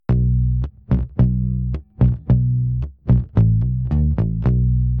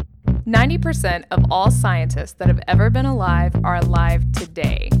90% of all scientists that have ever been alive are alive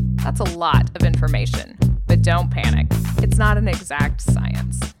today. That's a lot of information, but don't panic. It's not an exact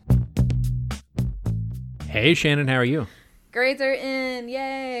science. Hey, Shannon, how are you? Grades are in,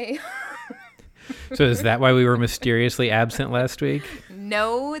 yay! So is that why we were mysteriously absent last week?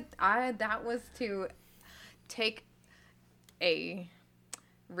 No, that was to take a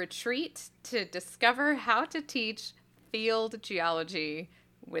retreat to discover how to teach field geology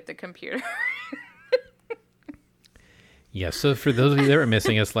with a computer. Yes, so for those of you that were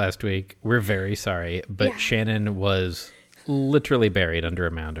missing us last week, we're very sorry, but Yeah. Shannon was literally buried under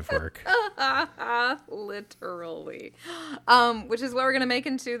a mound of work. Literally. Which is what we're going to make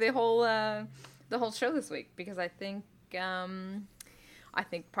into the whole show this week, because I think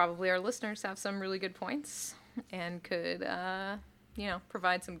probably our listeners have some really good points and could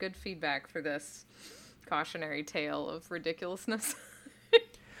provide some good feedback for this cautionary tale of ridiculousness.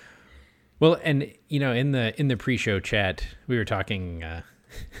 Well, and in the pre-show chat, we were talking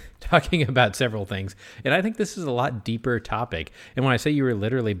about several things, and I think this is a lot deeper topic. And when I say you were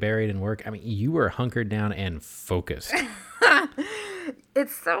literally buried in work, I mean you were hunkered down and focused.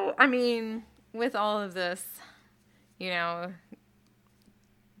 It's so, with all of this,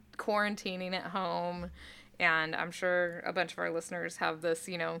 quarantining at home, and I'm sure a bunch of our listeners have this,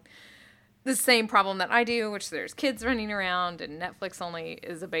 the same problem that I do, which there's kids running around and Netflix only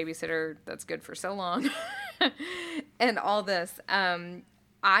is a babysitter that's good for so long. And all this. I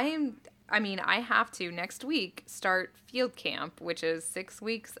have to next week start field camp, which is 6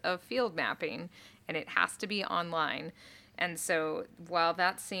 weeks of field mapping, and it has to be online. And so while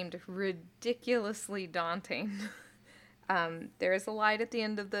that seemed ridiculously daunting, there is a light at the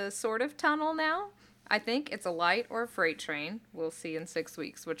end of the sort of tunnel now. I think it's a light or a freight train. We'll see in 6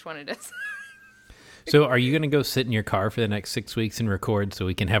 weeks which one it is. So are you going to go sit in your car for the next 6 weeks and record so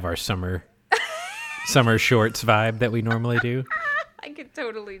we can have our summer shorts vibe that we normally do? I could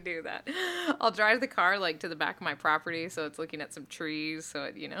totally do that. I'll drive the car to the back of my property so it's looking at some trees so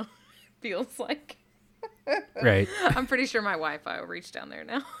it, feels like. Right. I'm pretty sure my Wi-Fi will reach down there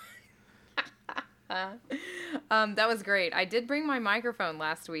now. That was great. I did bring my microphone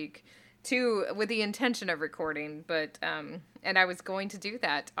last week with the intention of recording, but and I was going to do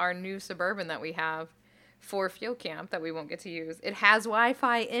that. Our new Suburban that we have for field camp that we won't get to use, it has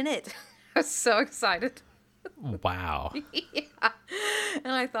Wi-Fi in it. I was so excited. Wow. Yeah.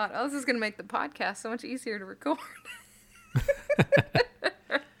 And I thought, this is going to make the podcast so much easier to record.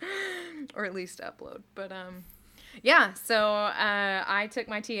 Or at least upload. But so I took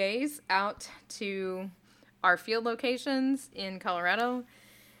my TAs out to our field locations in Colorado,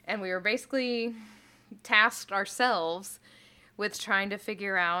 and we were basically tasked ourselves with trying to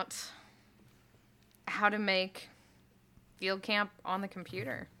figure out how to make field camp on the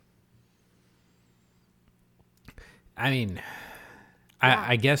computer.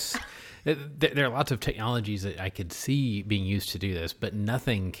 I guess there are lots of technologies that I could see being used to do this, but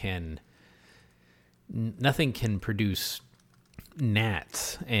nothing can produce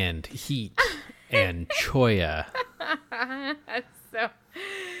gnats and heat and choya.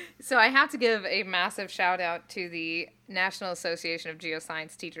 So I have to give a massive shout out to the National Association of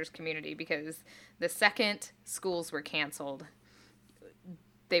Geoscience Teachers Community, because the second schools were canceled,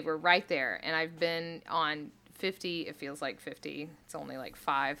 they were right there. And I've been on 50, it feels like 50, it's only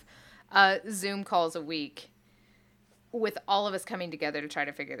 5, Zoom calls a week with all of us coming together to try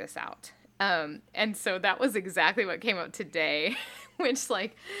to figure this out. And so that was exactly what came up today, which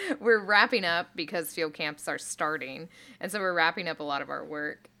we're wrapping up because field camps are starting. And so we're wrapping up a lot of our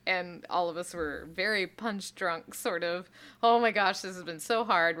work, and all of us were very punch drunk, sort of, oh my gosh, this has been so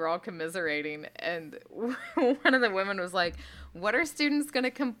hard. We're all commiserating. And one of the women was like, what are students going to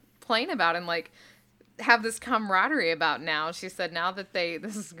complain about and have this camaraderie about now? She said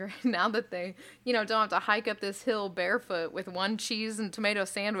this is great, now that they don't have to hike up this hill barefoot with one cheese and tomato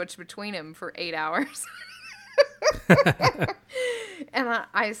sandwich between them for 8 hours. And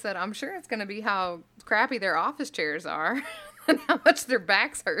I said, I'm sure it's going to be how crappy their office chairs are and how much their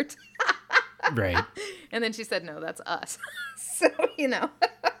backs hurt. Right. And then she said, no, that's us. So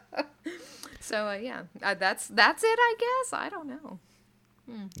that's it, I guess. I don't know.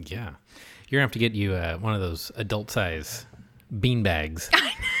 Yeah. You're going to have to get you one of those adult-size bean bags.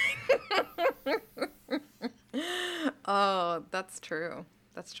 Oh, that's true.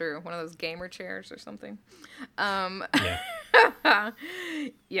 That's true. One of those gamer chairs or something. Yeah.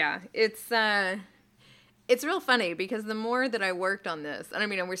 Yeah, it's real funny because the more that I worked on this,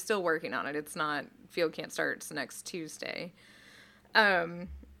 and we're still working on it. It's not, field camp starts next Tuesday. The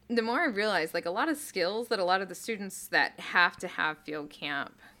more I realized, a lot of skills that a lot of the students that have to have field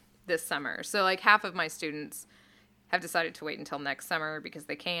camp this summer. So like half of my students have decided to wait until next summer because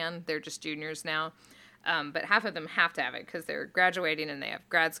they can. They're just juniors now. But half of them have to have it because they're graduating and they have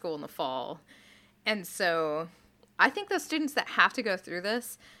grad school in the fall. And so I think those students that have to go through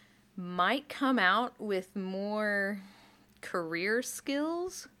this might come out with more career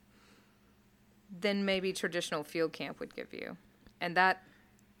skills than maybe traditional field camp would give you. And that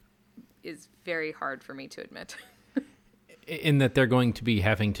is very hard for me to admit. In that they're going to be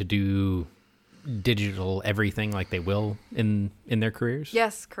having to do digital everything like they will in their careers?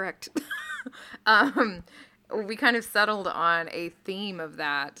 Yes, correct. We kind of settled on a theme of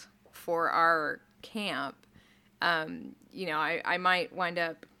that for our camp. I might wind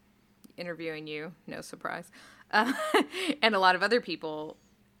up interviewing you, no surprise, and a lot of other people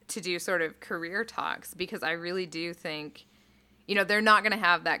to do sort of career talks, because I really do think, they're not going to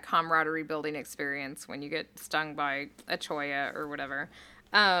have that camaraderie building experience when you get stung by a cholla or whatever,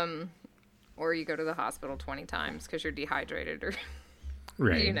 or you go to the hospital 20 times because you're dehydrated or,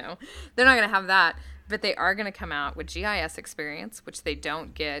 right. They're not going to have that, but they are going to come out with GIS experience, which they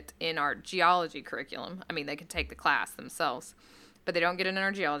don't get in our geology curriculum. I mean, they can take the class themselves, but they don't get it in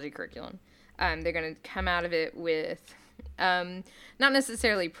our geology curriculum. They're going to come out of it with not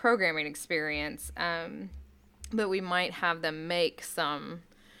necessarily programming experience, but we might have them make some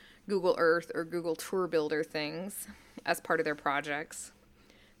Google Earth or Google Tour Builder things as part of their projects.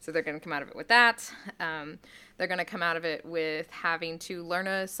 So they're going to come out of it with that. They're going to come out of it with having to learn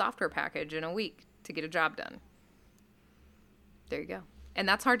a software package in a week to get a job done. There you go. And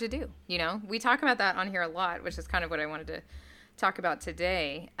that's hard to do. We talk about that on here a lot, which is kind of what I wanted to talk about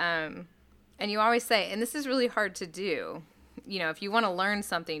today. And you always say, and this is really hard to do, if you want to learn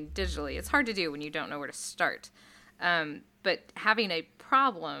something digitally, it's hard to do when you don't know where to start. But having a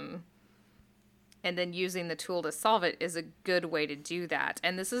problem and then using the tool to solve it is a good way to do that.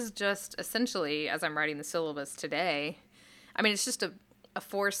 And this is just essentially, as I'm writing the syllabus today, I mean, it's just a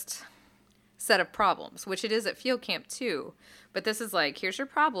forced set of problems, which it is at field camp too. But this is like, here's your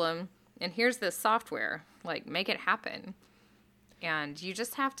problem, and here's this software. Like, make it happen. And you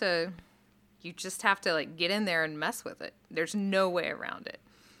just have to like get in there and mess with it. There's no way around it.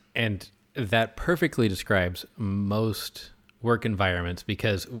 And that perfectly describes most work environments,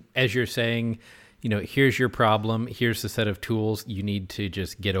 because as you're saying, here's your problem, here's the set of tools, you need to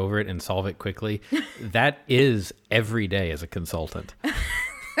just get over it and solve it quickly. That is every day as a consultant.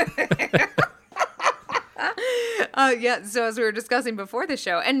 Yeah, so as we were discussing before the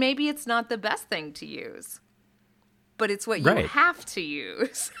show, and maybe it's not the best thing to use, but it's what you have to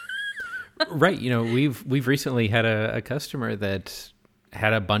use. Right. We've recently had a customer that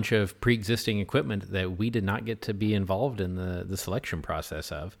had a bunch of pre-existing equipment that we did not get to be involved in the selection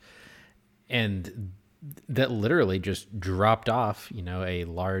process of. And that literally just dropped off, a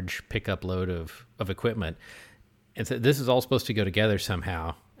large pickup load of equipment. And so this is all supposed to go together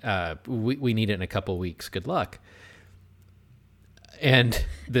somehow. We need it in a couple weeks. Good luck. And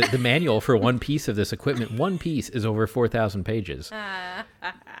the manual for one piece of this equipment, one piece is over 4,000 pages.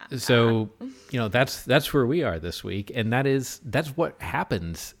 So, that's where we are this week. And that's what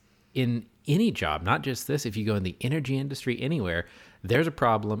happens in any job, not just this. If you go in the energy industry, anywhere, there's a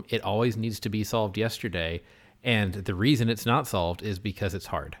problem. It always needs to be solved yesterday. And the reason it's not solved is because it's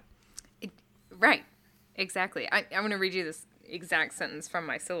hard. Right. Exactly. I'm going to read you this exact sentence from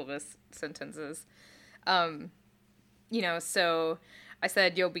my syllabus sentences. So I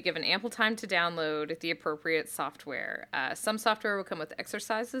said you'll be given ample time to download the appropriate software. Some software will come with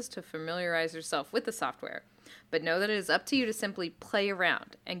exercises to familiarize yourself with the software, but know that it is up to you to simply play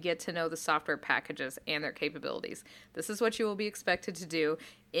around and get to know the software packages and their capabilities. This is what you will be expected to do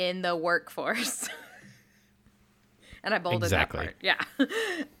in the workforce. And I bolded that part. Yeah.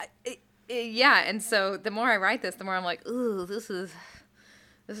 Yeah, and so the more I write this, the more I'm like, ooh, this is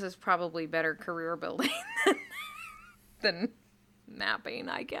probably better career building than mapping,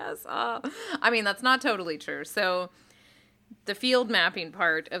 I guess. I mean, that's not totally true. So the field mapping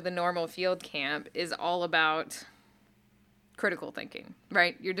part of the normal field camp is all about critical thinking,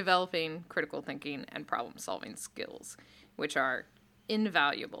 right? You're developing critical thinking and problem-solving skills, which are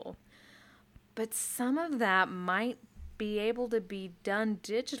invaluable. But some of that might be able to be done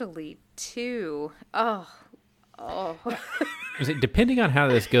digitally too. Oh. Depending on how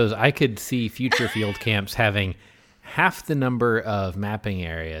this goes, I could see future field camps having half the number of mapping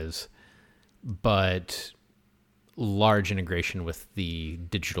areas, but large integration with the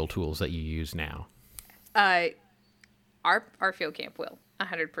digital tools that you use now. Our field camp will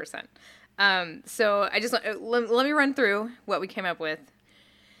 100%. So I just let me run through what we came up with.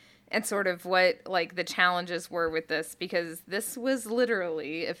 and sort of what like the challenges were with this, because this was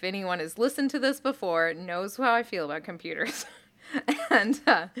literally, if anyone has listened to this before, knows how I feel about computers. And,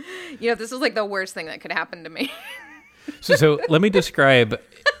 this was like the worst thing that could happen to me. So let me describe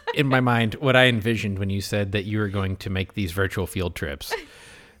in my mind what I envisioned when you said that you were going to make these virtual field trips.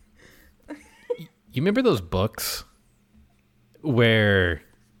 You remember those books where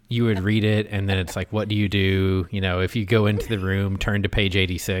you would read it and then it's like, what do you do? If you go into the room, turn to page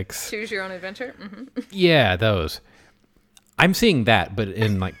 86. Choose your own adventure. Mm-hmm. Yeah, those. I'm seeing that, but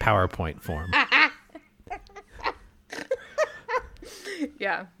in like PowerPoint form.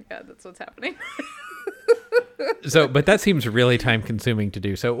 Yeah, that's what's happening. But that seems really time consuming to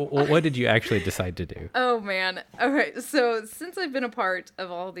do. So what did you actually decide to do? Oh man. All right. So since I've been a part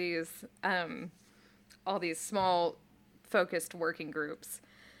of all these small focused working groups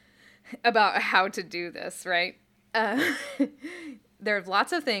about how to do this, right? There are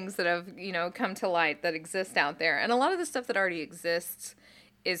lots of things that have, come to light that exist out there. And a lot of the stuff that already exists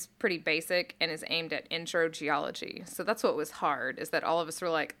is pretty basic and is aimed at intro geology. So that's what was hard, is that all of us were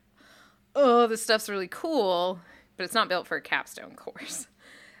like, oh, this stuff's really cool, but it's not built for a capstone course.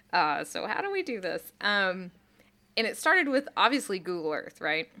 So how do we do this? And it started with, obviously, Google Earth,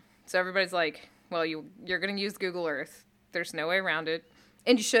 right? So everybody's like, well, you're going to use Google Earth. There's no way around it.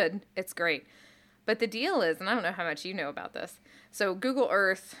 And you should. It's great. But the deal is, and I don't know how much you know about this, so Google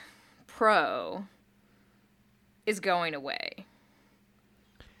Earth Pro is going away.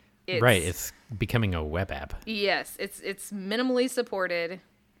 Right. It's becoming a web app. Yes. It's minimally supported.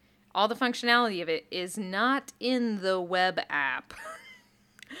 All the functionality of it is not in the web app.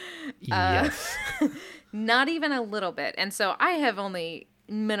 Yes. Not even a little bit. And so I have only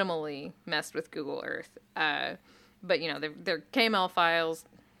minimally messed with Google Earth. But, they're KML files.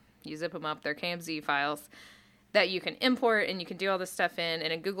 You zip them up. They're KMZ files that you can import and you can do all this stuff in.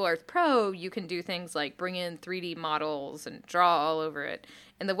 And in Google Earth Pro, you can do things like bring in 3D models and draw all over it.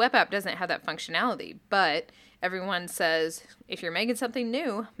 And the web app doesn't have that functionality. But everyone says, if you're making something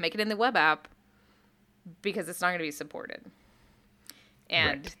new, make it in the web app because it's not going to be supported.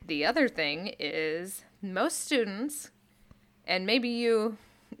 And right. The other thing is most students, and maybe you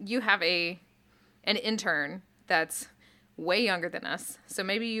have an intern that's way younger than us, so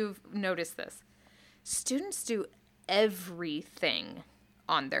maybe you've noticed this. Students do everything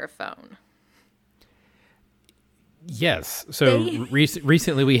on their phone. Yes. So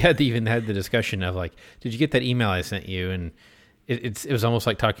recently we even had the discussion of like, did you get that email I sent you? And it was almost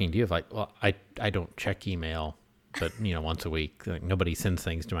like talking to you of like, well, I don't check email, but once a week, like nobody sends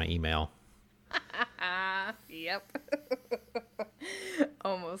things to my email. Yep.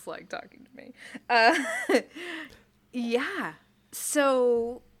 Almost like talking to me. Yeah.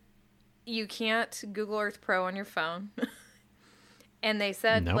 So you can't Google Earth Pro on your phone. And they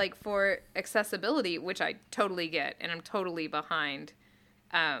said, nope. Like, for accessibility, which I totally get, and I'm totally behind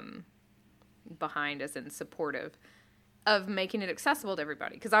as in supportive, of making it accessible to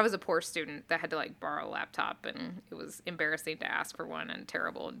everybody. Because I was a poor student that had to, like, borrow a laptop, and it was embarrassing to ask for one, and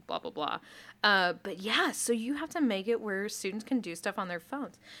terrible, and blah, blah, blah. But, yeah, so you have to make it where students can do stuff on their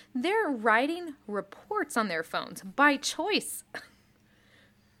phones. They're writing reports on their phones by choice.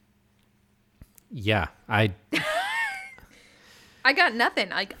 Yeah, I got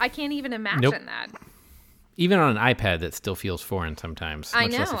nothing. I can't even imagine that. Even on an iPad, that still feels foreign sometimes. I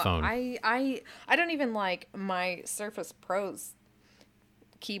know. Much less a phone. I don't even like my Surface Pro's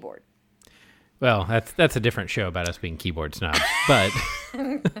keyboard. Well, that's a different show about us being keyboard snobs, but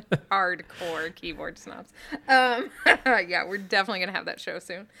hardcore keyboard snobs. Yeah, we're definitely gonna have that show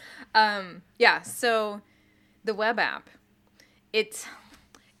soon. Yeah. So the web app, it's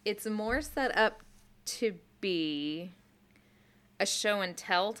more set up to be a show and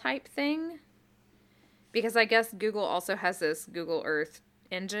tell type thing, because I guess Google also has this Google Earth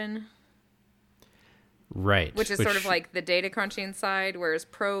engine, right? Which is sort of like the data crunching side, whereas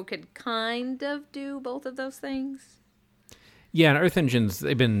Pro could kind of do both of those things. Yeah, and Earth Engines,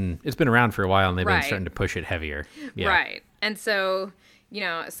 it's been around for a while, and they've been starting to push it heavier. Yeah. Right, and so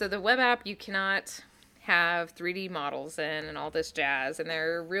so the web app, you cannot have 3D models in and all this jazz, and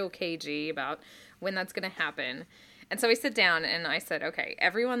they're real cagey about when that's going to happen. And so we sit down and I said, okay,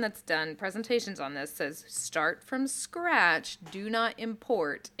 everyone that's done presentations on this says start from scratch, do not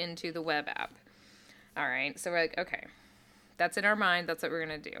import into the web app. All right, so we're like, okay, that's in our mind, that's what we're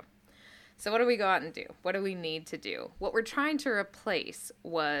going to do. So what do we go out and do? What do we need to do? What we're trying to replace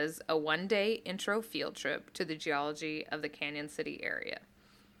was a one-day intro field trip to the geology of the Canyon City area.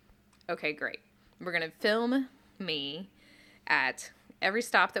 Okay, great. We're going to film me at every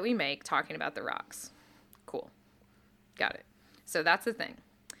stop that we make talking about the rocks. Cool. Got it. So that's the thing.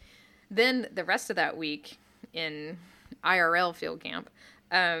 Then the rest of that week in IRL field camp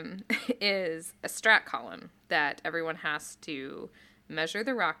is a strat column that everyone has to measure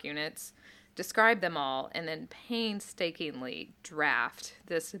the rock units, describe them all, and then painstakingly draft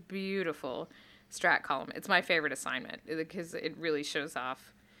this beautiful strat column. It's my favorite assignment because it really shows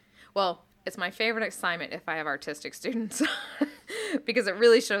off. Well, it's my favorite assignment if I have artistic students because it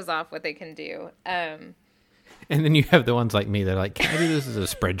really shows off what they can do. And then you have the ones like me that are like, can I do this as a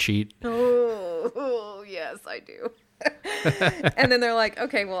spreadsheet? Oh, yes, I do. And then they're like,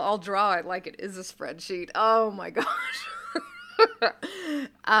 okay, well, I'll draw it like it is a spreadsheet. Oh my gosh.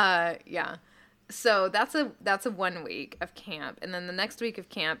 Yeah. So that's a 1 week of camp. And then the next week of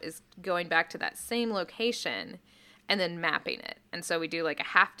camp is going back to that same location and then mapping it. And so we do like a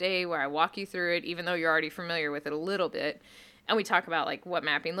half day where I walk you through it, even though you're already familiar with it a little bit. And we talk about like what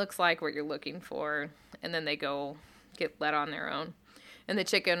mapping looks like, what you're looking for. And then they go get led on their own. And they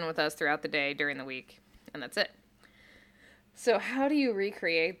check in with us throughout the day during the week. And that's it. So how do you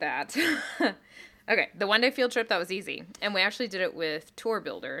recreate that? Okay, the 1 day field trip, that was easy. And we actually did it with Tour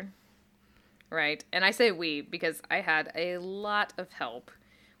Builder, right? And I say we because I had a lot of help,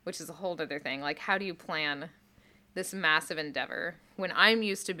 which is a whole other thing. Like, how do you plan this massive endeavor when I'm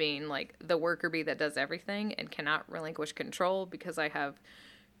used to being like the worker bee that does everything and cannot relinquish control because I have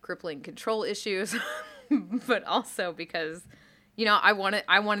crippling control issues, but also because, you know, I want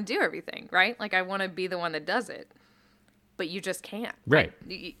to do everything, right? Like I want to be the one that does it, but you just can't. Right.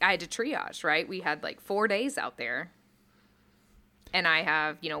 I had to triage, right? We had like 4 days out there and I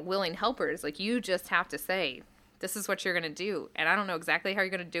have, you know, willing helpers. Like you just have to say, this is what you're going to do. And I don't know exactly how you're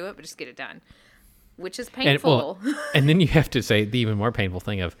going to do it, but just get it done. Which is painful. And then you have to say the even more painful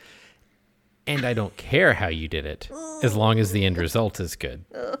thing of, and I don't care how you did it, as long as the end result is good.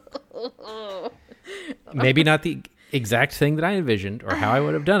 Maybe not the exact thing that I envisioned or how I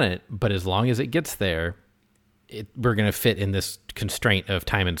would have done it, but as long as it gets there, we're going to fit in this constraint of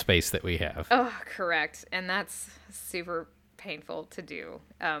time and space that we have. Oh, correct. And that's super painful to do.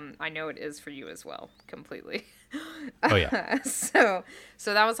 I know it is for you as well, completely. Oh yeah. So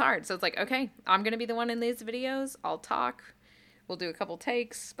that was hard. So it's like, okay, I'm going to be the one in these videos. I'll talk. We'll do a couple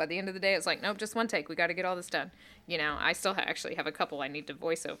takes. By the end of the day, it's like, nope, just one take. We got to get all this done. You know, I still actually have a couple I need to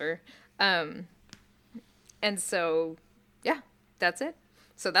voice over. And so, yeah, that's it.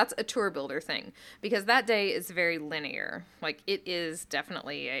 So that's a Tour Builder thing because that day is very linear. Like it is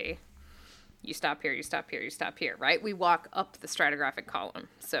definitely you stop here, you stop here, you stop here, right? We walk up the stratigraphic column.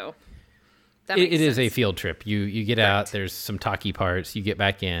 So it is a field trip. You get out, there's some talky parts, you get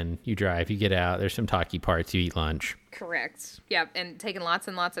back in, you drive, you get out, there's some talky parts, you eat lunch. Correct. Yeah, and taking lots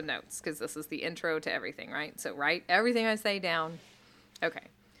and lots of notes because this is the intro to everything, right? So write everything I say down. Okay.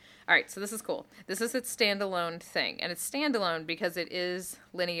 All right, so this is cool. This is its standalone thing, and it's standalone because it is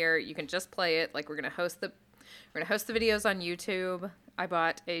linear. You can just play it. Like we're gonna host the videos on YouTube. I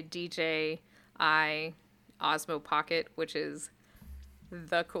bought a DJI Osmo Pocket, which is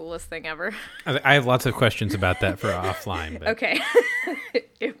the coolest thing ever. I have lots of questions about that for offline. But. Okay,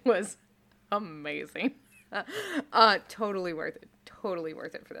 it was amazing. Totally worth it. Totally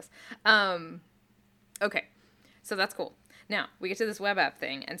worth it for this. Okay, so that's cool. Now, we get to this web app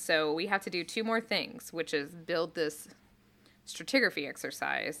thing, and so we have to do 2 more things, which is build this stratigraphy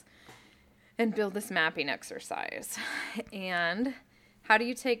exercise and build this mapping exercise. And how do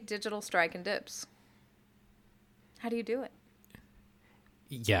you take digital strike and dips? How do you do it?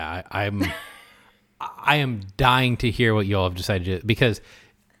 Yeah, I am dying to hear what you all have decided to do, because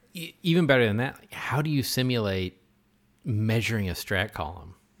even better than that, how do you simulate measuring a strat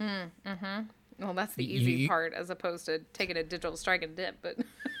column? Mm-hmm. Well, that's the easy part as opposed to taking a digital strike and dip, but...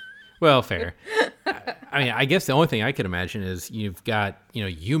 Well, fair. I mean, I guess the only thing I could imagine is you've got,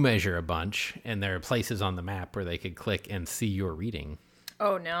 you measure a bunch and there are places on the map where they could click and see your reading.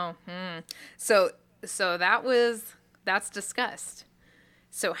 Oh, no. So that's discussed.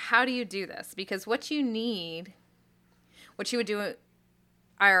 So how do you do this? Because what you would do at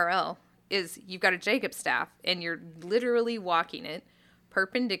IRL is you've got a Jacob staff and you're literally walking it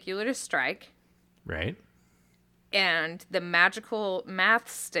perpendicular to strike. Right. And the magical math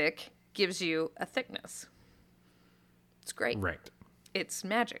stick gives you a thickness. It's great. Right. It's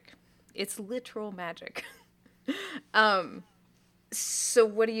magic. It's literal magic. So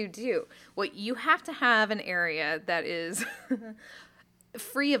what do? Well, you have to have an area that is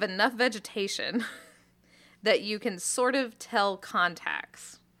free of enough vegetation that you can sort of tell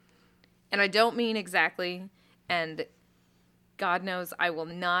contacts. And I don't mean exactly, and God knows I will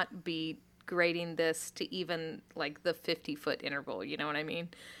not be grading this to even like the 50-foot interval, you know what I mean?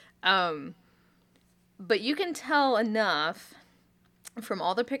 But you can tell enough from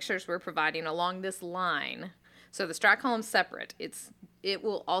all the pictures we're providing along this line, so the strike column's separate. It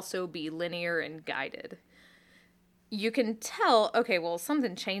will also be linear and guided. You can tell, okay, well,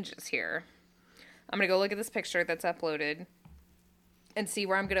 something changes here. I'm going to go look at this picture that's uploaded and see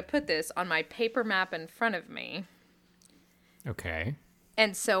where I'm going to put this on my paper map in front of me. Okay.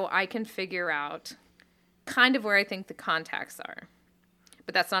 And so I can figure out kind of where I think the contacts are.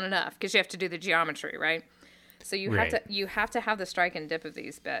 But that's not enough because you have to do the geometry, right? So you have to have the strike and dip of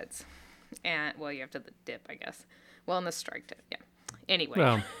these beds. And, well, you have to dip, I guess. Well, and the strike dip, yeah. Anyway.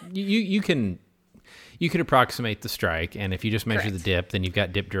 Well, you can approximate the strike, and if you just measure Correct. the dip, then you've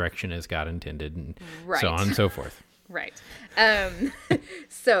got dip direction as God intended, and Right. so on and so forth. Right.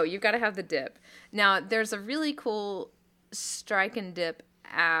 So you've got to have the dip. Now, there's a really cool strike and dip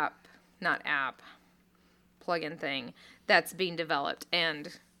plug-in thing that's being developed.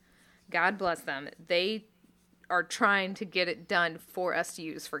 And God bless them. They are trying to get it done for us to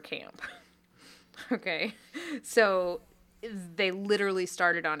use for camp. Okay. So they literally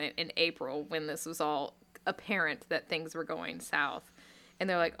started on it in April when this was all apparent that things were going south. And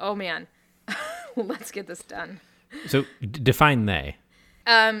they're like, oh man, let's get this done. So define they.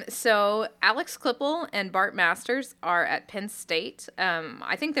 So Alex Klippel and Bart Masters are at Penn State.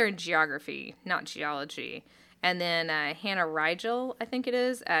 I think they're in geography, not geology. And then Hannah Rigel, I think it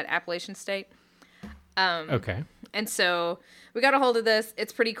is, at Appalachian State. Okay. And so we got a hold of this.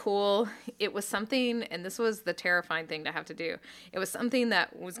 It's pretty cool. It was something, and this was the terrifying thing to have to do. It was something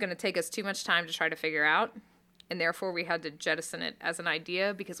that was going to take us too much time to try to figure out. And therefore we had to jettison it as an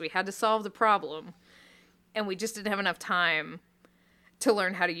idea because we had to solve the problem. And we just didn't have enough time to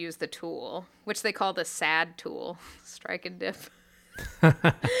learn how to use the tool, which they call the SAD tool, strike and dip.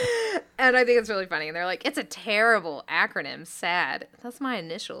 And I think it's really funny. And they're like, it's a terrible acronym, SAD. That's my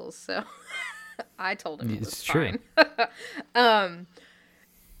initials. So I told them it was fine.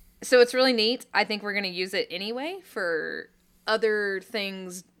 So it's really neat. I think we're going to use it anyway for other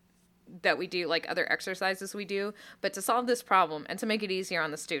things that we do, like other exercises we do. But to solve this problem and to make it easier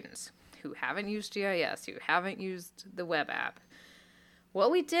on the students who haven't used GIS, who haven't used the web app, what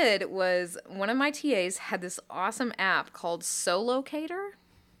we did was one of my TAs had this awesome app called Solocator.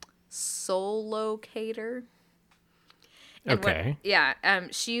 Okay.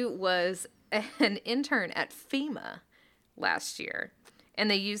 She was an intern at FEMA last year,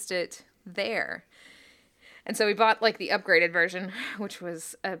 and they used it there. And so we bought like the upgraded version, which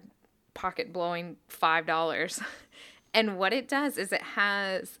was a pocket blowing $5. And what it does is it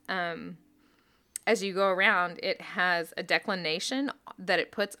has, as you go around, it has a declination that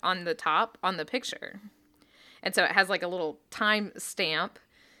it puts on the top on the picture. And so it has like a little time stamp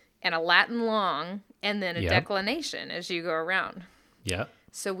and a Latin long and then a declination as you go around. Yeah.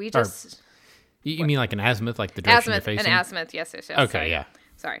 So we just... You mean like an azimuth, like the direction you're facing? An azimuth, yes. Okay, sorry. yeah.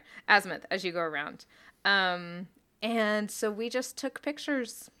 Sorry. Azimuth as you go around. And so we just took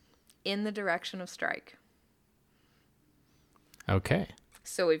pictures in the direction of strike. Okay.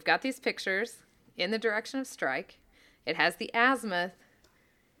 So we've got these pictures in the direction of strike. It has the azimuth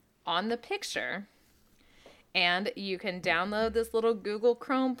on the picture. And you can download this little Google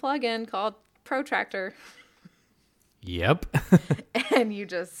Chrome plugin called Protractor. Yep. And you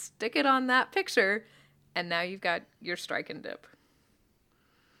just stick it on that picture, and now you've got your strike and dip.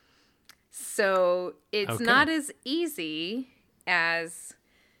 So it's not as easy as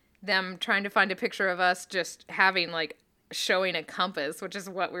them trying to find a picture of us just having, like, showing a compass, which is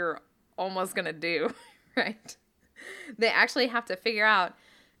what we were almost going to do, right? They actually have to figure out,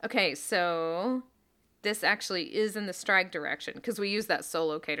 okay, so this actually is in the strike direction, because we use that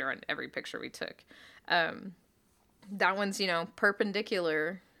Solocator on every picture we took. That one's,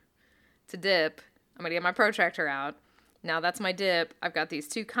 perpendicular to dip. I'm going to get my protractor out. Now that's my dip. I've got these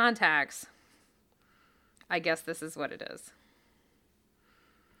two contacts. I guess this is what it is.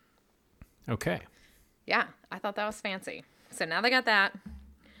 Okay. Yeah, I thought that was fancy. So now they got that.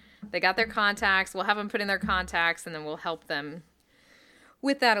 They got their contacts. We'll have them put in their contacts, and then we'll help them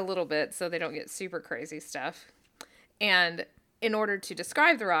with that a little bit so they don't get super crazy stuff. And in order to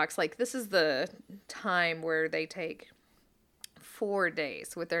describe the rocks, like this is the time where they take 4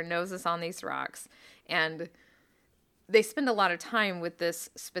 days with their noses on these rocks. And they spend a lot of time with this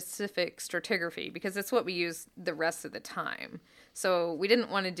specific stratigraphy because it's what we use the rest of the time. So we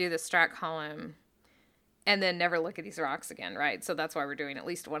didn't want to do the strat column and then never look at these rocks again, right? So that's why we're doing at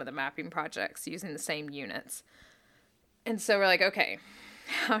least one of the mapping projects using the same units. And so we're like, okay,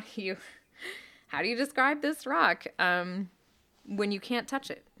 how do you describe this rock when you can't touch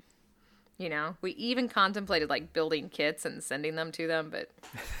it? You know, we even contemplated like building kits and sending them to them, but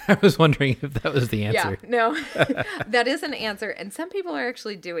I was wondering if that was the answer. yeah, no, that is an answer. And some people are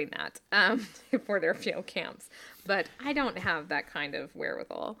actually doing that for their field camps, but I don't have that kind of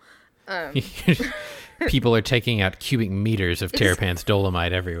wherewithal. People are taking out cubic meters of Terrapants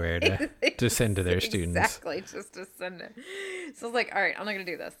dolomite everywhere to send to their students. Exactly, just to send it. So I was like, all right, I'm not going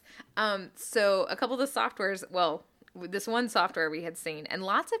to do this. So a couple of the softwares, well, this one software we had seen, and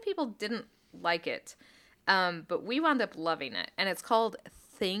lots of people didn't like it, but we wound up loving it. And it's called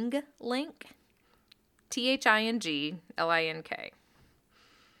ThingLink, ThingLink.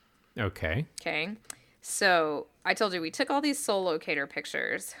 Okay. Okay. So I told you we took all these soul locator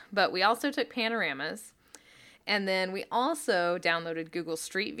pictures, but we also took panoramas. And then we also downloaded Google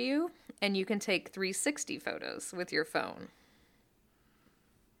Street View, and you can take 360 photos with your phone.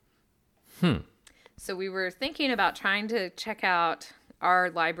 So we were thinking about trying to check out,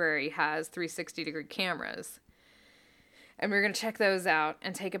 our library has 360-degree cameras. And we were going to check those out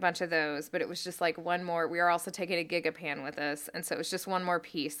and take a bunch of those. But it was just like one more. We are also taking a GigaPan with us. And so it was just one more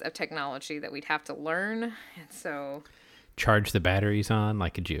piece of technology that we'd have to learn. And so... Charge the batteries on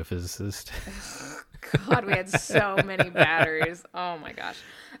like a geophysicist. God, we had so many batteries. Oh, my gosh.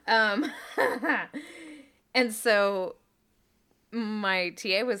 And so my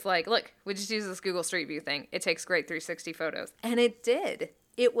TA was like, look, we just use this Google Street View thing. It takes great 360 photos. And it did.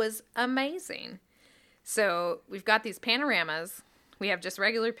 It was amazing. So we've got these panoramas, we have just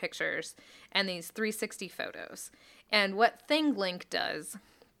regular pictures, and these 360 photos. And what ThingLink does,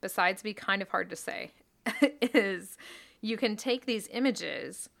 besides be kind of hard to say, is you can take these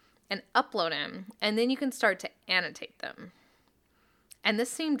images and upload them, and then you can start to annotate them. And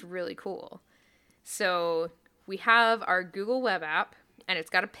this seemed really cool. So we have our Google Web app, and it's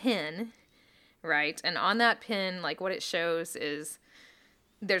got a pin, right? And on that pin, like what it shows is...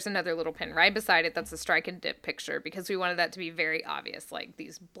 There's another little pin right beside it that's a strike and dip picture because we wanted that to be very obvious. Like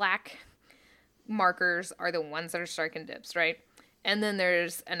these black markers are the ones that are strike and dips, right? And then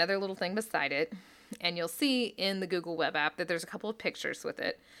there's another little thing beside it. And you'll see in the Google Web app that there's a couple of pictures with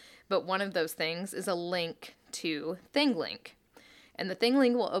it. But one of those things is a link to ThingLink. And the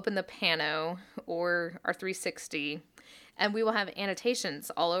ThingLink will open the Pano or our 360, and we will have annotations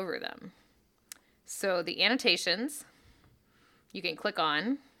all over them. So the annotations... you can click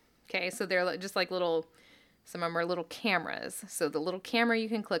on, okay, so they're just like little, some of them are little cameras. So the little camera you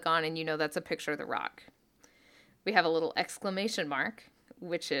can click on and you know that's a picture of the rock. We have a little exclamation mark,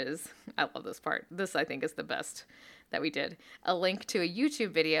 which is, I love this part. This I think is the best that we did. A link to a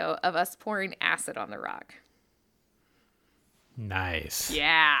YouTube video of us pouring acid on the rock. Nice.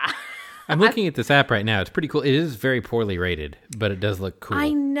 Yeah. I'm looking at this app right now. It's pretty cool. It is very poorly rated, but it does look cool. I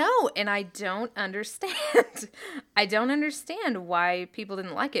know, and I don't understand. I don't understand why people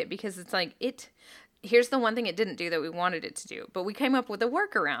didn't like it because it's like here's the one thing it didn't do that we wanted it to do. But we came up with a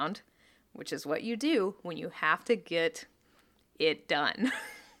workaround, which is what you do when you have to get it done,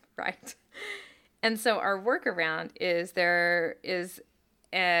 right? And so our workaround is there is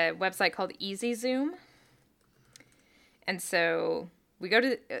a website called EasyZoom. And so we go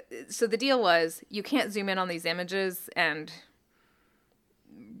to, so the deal was you can't zoom in on these images and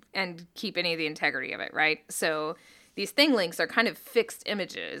keep any of the integrity of it, right? So these ThingLinks are kind of fixed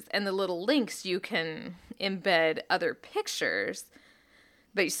images, and the little links you can embed other pictures,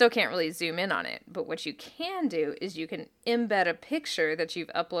 but you still can't really zoom in on it. But what you can do is you can embed a picture that you've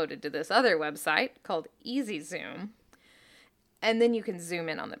uploaded to this other website called EasyZoom, and then you can zoom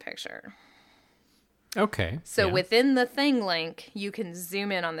in on the picture. Okay. So within the ThingLink, you can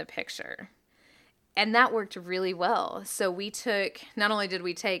zoom in on the picture. And that worked really well. So we took, not only did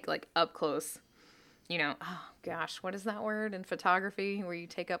we take like up close, you know, oh gosh, what is that word in photography where you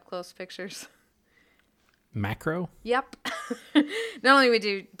take up close pictures? Macro? Yep. Not only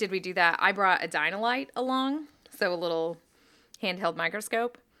did we do that, I brought a Dynalite along, so a little handheld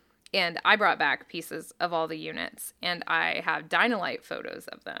microscope, and I brought back pieces of all the units, and I have Dynalite photos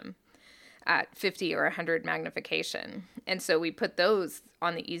of them at 50 or 100 magnification. And so we put those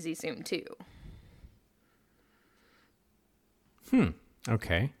on the EasyZoom too.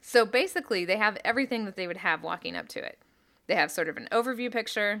 Okay. So basically they have everything that they would have walking up to it. They have sort of an overview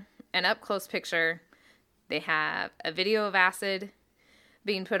picture, an up close picture. They have a video of acid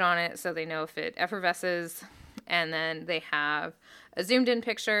being put on it so they know if it effervesces. And then they have a zoomed in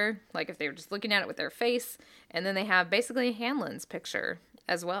picture, like if they were just looking at it with their face. And then they have basically a hand lens picture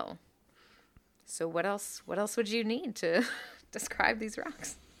as well. So what else would you need to describe these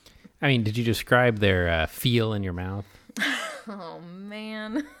rocks? I mean, did you describe their feel in your mouth? Oh,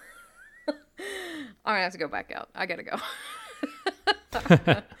 man. I'm going to have to go back out. I got to go.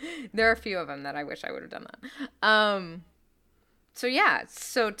 There are a few of them that I wish I would have done that. So yeah,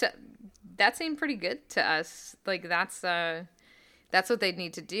 that seemed pretty good to us. Like that's what they'd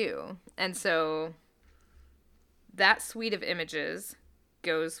need to do. And so that suite of images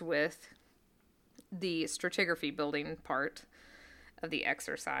goes with the stratigraphy building part of the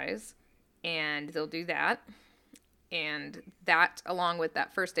exercise. And they'll do that. And that, along with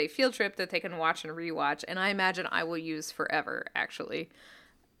that first day field trip that they can watch and rewatch, and I imagine I will use forever, actually.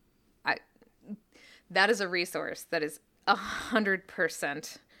 That is a resource that is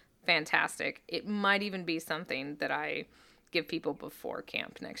 100% fantastic. It might even be something that I give people before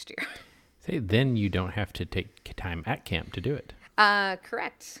camp next year. Say, then you don't have to take time at camp to do it.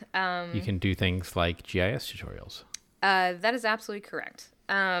 Correct. You can do things like GIS tutorials. That is absolutely correct.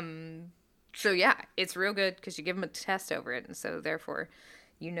 So yeah, it's real good because you give them a test over it, and so therefore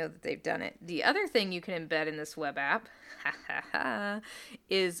you know that they've done it. The other thing you can embed in this web app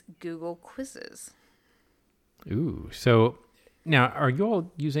is Google Quizzes. Ooh, so now are you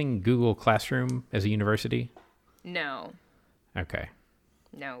all using Google Classroom as a university? No. Okay.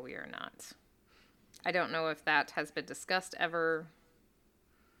 No, we are not. I don't know if that has been discussed ever,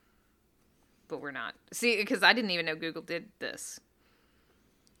 but we're not. See, because I didn't even know Google did this.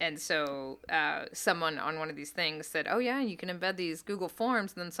 And so someone on one of these things said, oh, yeah, you can embed these Google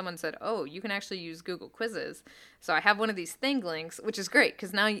Forms. And then someone said, oh, you can actually use Google Quizzes. So I have one of these thing links, which is great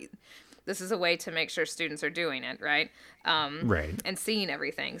because now this is a way to make sure students are doing it, right? Right. And seeing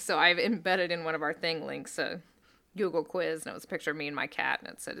everything. So I've embedded in one of our thing links a Google quiz, and it was a picture of me and my cat,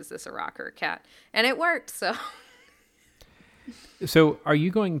 and it said, is this a rock or a cat? And it worked, so. So are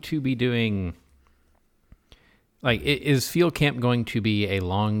you going to be doing... Like, is field camp going to be a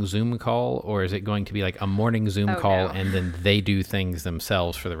long Zoom call, or is it going to be like a morning Zoom call, no. and then they do things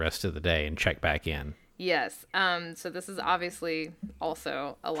themselves for the rest of the day and check back in? Yes. So this is obviously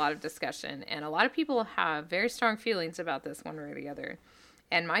also a lot of discussion, and a lot of people have very strong feelings about this one way or the other.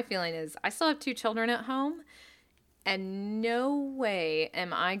 And my feeling is I still have 2 children at home, and no way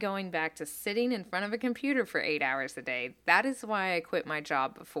am I going back to sitting in front of a computer for 8 hours a day. That is why I quit my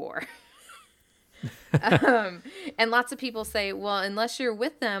job before. And lots of people say, well, unless you're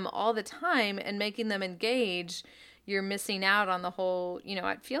with them all the time and making them engage, you're missing out on the whole,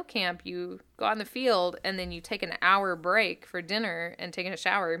 at field camp, you go out in the field and then you take an hour break for dinner and taking a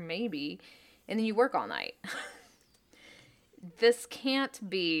shower, maybe, and then you work all night. This can't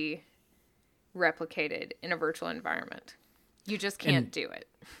be replicated in a virtual environment. You just can't do it.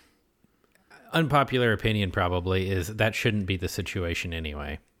 Unpopular opinion probably is that shouldn't be the situation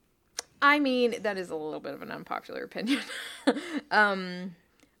anyway. I mean, that is a little bit of an unpopular opinion.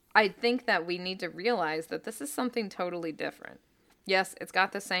 I think that we need to realize that this is something totally different. Yes, it's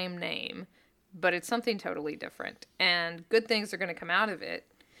got the same name, but it's something totally different. And good things are going to come out of it.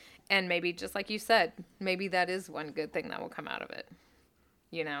 And maybe, just like you said, maybe that is one good thing that will come out of it.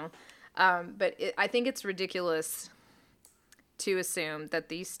 But I think it's ridiculous to assume that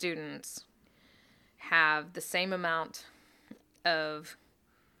these students have the same amount of,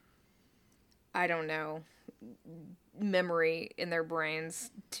 I don't know, memory in their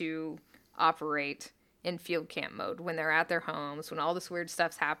brains to operate in field camp mode when they're at their homes, when all this weird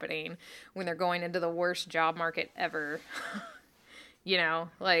stuff's happening, when they're going into the worst job market ever.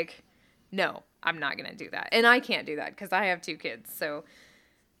 No, I'm not going to do that. And I can't do that because I have 2 kids. So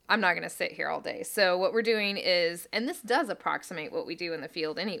I'm not going to sit here all day. So what we're doing is, and this does approximate what we do in the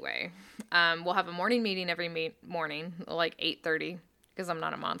field anyway. We'll have a morning meeting every morning, like 8:30, because I'm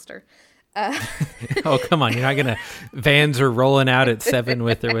not a monster. Oh, come on. You're not going to... Vans are rolling out at 7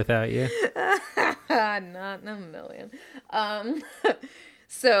 with or without you. Not in a million.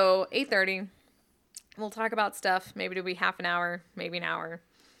 So 8:30, we'll talk about stuff. Maybe it'll be half an hour, maybe an hour.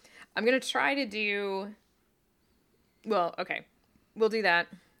 I'm going to try to do... Well, okay. We'll do that.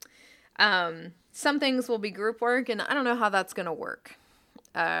 Some things will be group work, and I don't know how that's going to work.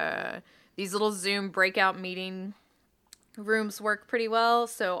 These little Zoom breakout meeting rooms work pretty well,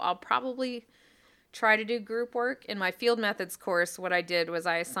 so I'll probably try to do group work. In my field methods course, what I did was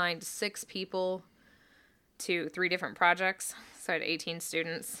I assigned 6 people to 3 different projects. So I had 18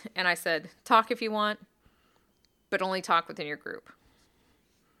 students, and I said, talk if you want, but only talk within your group.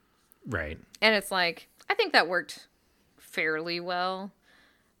 Right. And it's like, I think that worked fairly well.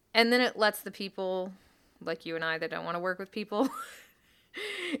 And then it lets the people like you and I that don't want to work with people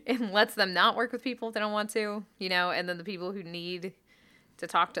and lets them not work with people if they don't want to, and then the people who need to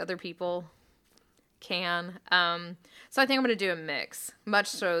talk to other people can. So I think I'm going to do a mix, much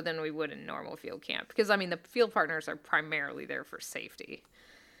so than we would in normal field camp, because the field partners are primarily there for safety.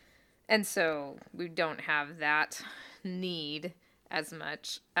 And so we don't have that need as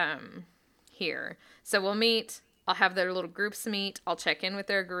much here. So we'll meet. I'll have their little groups meet. I'll check in with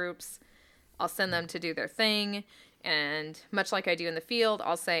their groups. I'll send them to do their thing. And much like I do in the field,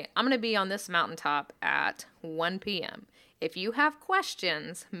 I'll say, I'm going to be on this mountaintop at 1 p.m. If you have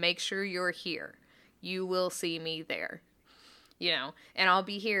questions, make sure you're here. You will see me there. You know, and I'll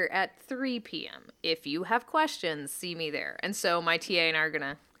be here at 3 p.m. If you have questions, see me there. And so my TA and I are going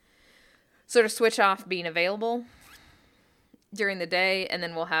to sort of switch off being available during the day, and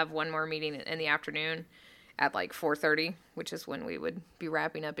then we'll have one more meeting in the afternoon at like 4:30, which is when we would be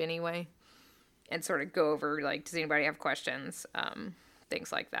wrapping up anyway, and sort of go over, like, does anybody have questions,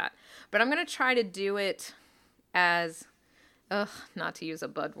 things like that. But I'm going to try to do it as, not to use a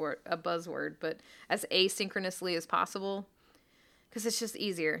buzzword, but as asynchronously as possible. Because it's just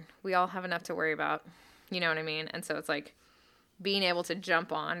easier. We all have enough to worry about. You know what I mean? And so it's like being able to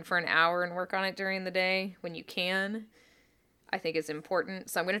jump on for an hour and work on it during the day when you can, I think is important.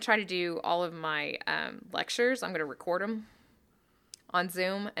 So I'm going to try to do all of my lectures. I'm going to record them on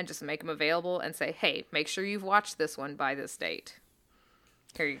Zoom and just make them available and say, hey, make sure you've watched this one by this date.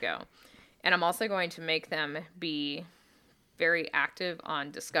 Here you go. And I'm also going to make them be very active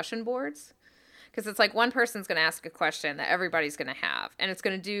on discussion boards. Because it's like one person's going to ask a question that everybody's going to have. And it's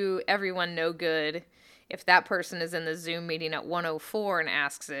going to do everyone no good if that person is in the Zoom meeting at 1:04 and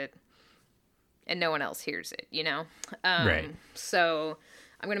asks it and no one else hears it, you know? Right. So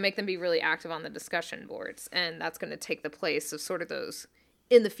I'm going to make them be really active on the discussion boards. And that's going to take the place of sort of those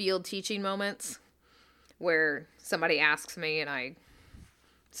in the field teaching moments where somebody asks me and I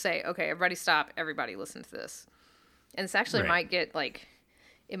say, okay, everybody stop. Everybody listen to this. And this actually might get like...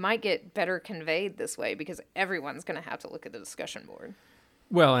 It might get better conveyed this way because everyone's going to have to look at the discussion board.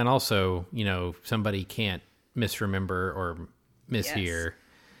 Well, and also, you know, somebody can't misremember or mishear.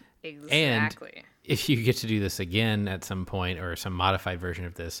 Yes, exactly. And if you get to do this again at some point or some modified version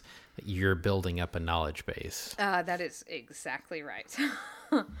of this, you're building up a knowledge base. That is exactly right.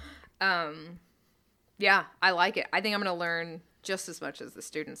 Yeah, I like it. I think I'm going to learn just as much as the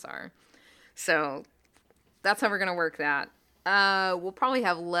students are. So that's how we're going to work that. We'll probably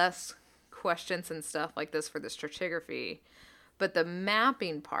have less questions and stuff like this for the stratigraphy, but the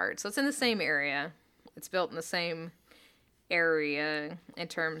mapping part, so it's in the same area. It's built in the same area in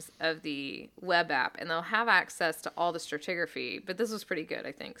terms of the web app, and they'll have access to all the stratigraphy, but this was pretty good,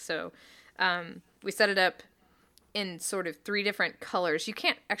 I think. So, we set it up in sort of 3 different colors. You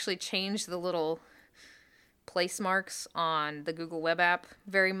can't actually change the little place marks on the Google web app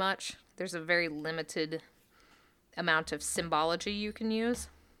very much. There's a very limited amount of symbology you can use.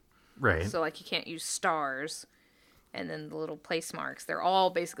 Right. So like you can't use stars and then the little place marks. They're all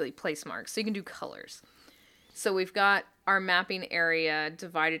basically place marks. So you can do colors. So we've got our mapping area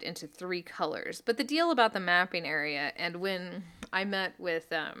divided into 3 colors. But the deal about the mapping area, and when I met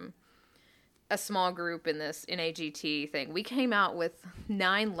with a small group in this NAGT thing, we came out with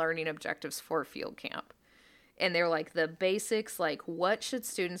 9 learning objectives for field camp. And they're like the basics, like what should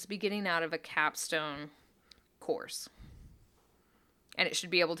students be getting out of a capstone course, and it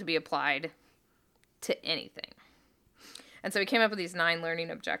should be able to be applied to anything. And so we came up with these 9 learning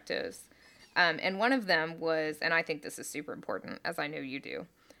objectives, and one of them was, and I think this is super important, as I know you do,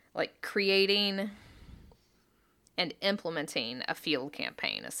 like creating and implementing a field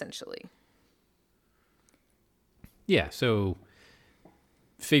campaign, essentially. Yeah, so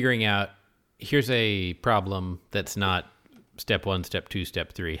figuring out, here's a problem that's not step 1, step 2,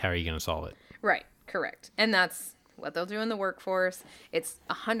 step 3, how are you going to solve it? Right. Correct. And that's what they'll do in the workforce. It's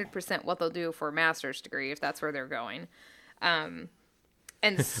 100% what they'll do for a master's degree if that's where they're going. And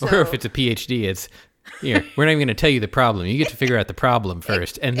so, or if it's a PhD, it's, here, we're not even going to tell you the problem. You get to figure out the problem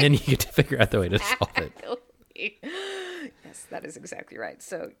first, and then you get to figure out the way to solve it. Yes, that is exactly right.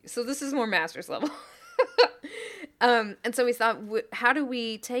 So this is more master's level. And so we thought, how do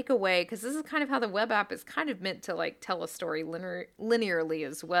we take away, because this is kind of how the web app is kind of meant to like tell a story linearly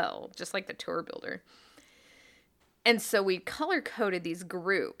as well, just like the tour builder. And so we color coded these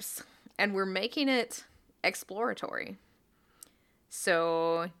groups and we're making it exploratory.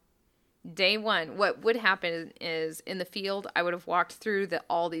 So day 1, what would happen is in the field, I would have walked through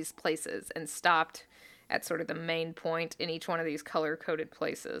all these places and stopped at sort of the main point in each one of these color coded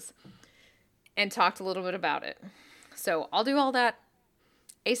places and talked a little bit about it. So I'll do all that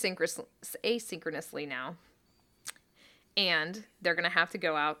asynchronously now. And they're going to have to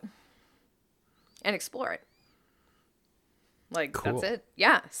go out and explore it. Like, cool. That's it.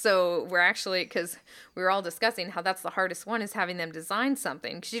 Yeah. So we're actually, because we were all discussing how that's the hardest one, is having them design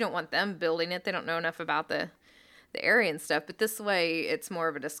something. Because you don't want them building it. They don't know enough about the area and stuff. But this way, it's more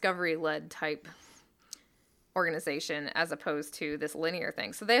of a discovery-led type organization as opposed to this linear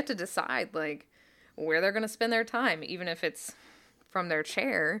thing. So they have to decide like where they're going to spend their time, even if it's from their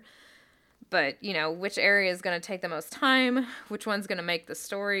chair. But, you know, which area is going to take the most time? Which one's going to make the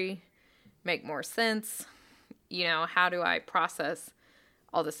story make more sense? You know, how do I process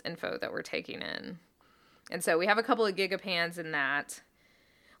all this info that we're taking in? And so we have a couple of gigapans in that,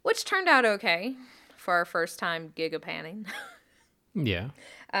 which turned out okay for our first time gigapanning. Yeah.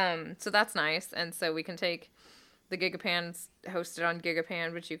 So that's nice. And so we can take the gigapans hosted on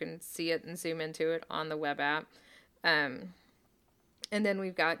Gigapan, but you can see it and zoom into it on the web app. And then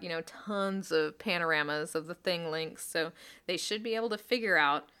we've got, you know, tons of panoramas of the thing links. So they should be able to figure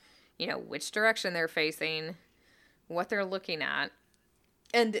out, you know, which direction they're facing, what they're looking at.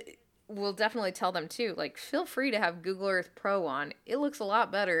 And we'll definitely tell them too, like, feel free to have Google Earth Pro on. It looks a lot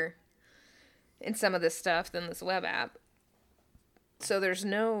better in some of this stuff than this web app. So there's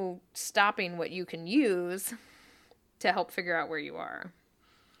no stopping what you can use to help figure out where you are.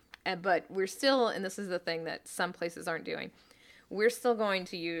 But we're still, and this is the thing that some places aren't doing, we're still going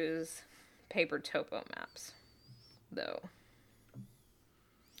to use paper topo maps, though.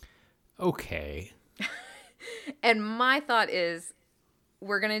 Okay. And my thought is,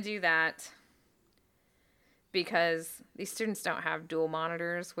 we're going to do that because these students don't have dual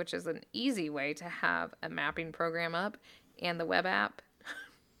monitors, which is an easy way to have a mapping program up and the web app.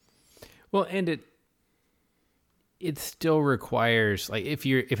 Well, and it still requires, like, if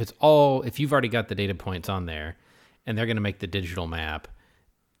you've already got the data points on there and they're going to make the digital map,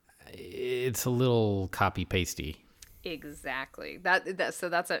 it's a little copy pasty. Exactly. So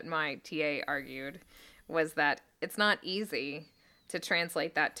that's what my TA argued, was that it's not easy to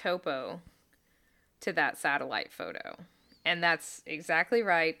translate that topo to that satellite photo. And that's exactly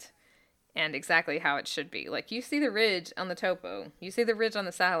right and exactly how it should be. Like, you see the ridge on the topo, you see the ridge on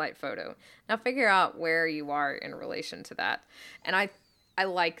the satellite photo. Now figure out where you are in relation to that. And I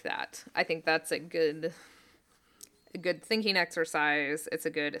like that. I think that's a good thinking exercise. It's a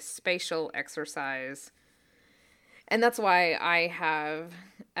good spatial exercise. And that's why I have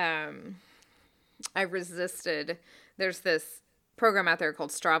I resisted. There's this program out there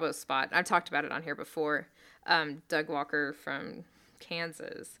called Strabo Spot. I've talked about it on here before. Doug Walker from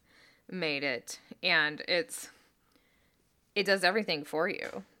Kansas made it, and it does everything for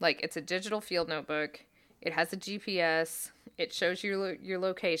you. Like, it's a digital field notebook. It has a GPS. It shows you your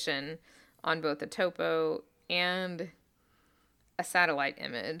location on both a topo and a satellite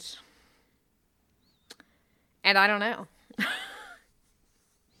image. And I don't know.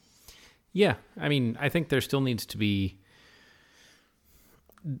 Yeah, I mean, I think there still needs to be,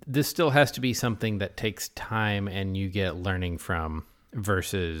 this still has to be something that takes time and you get learning from,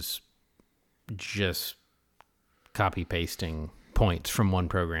 versus just copy pasting points from one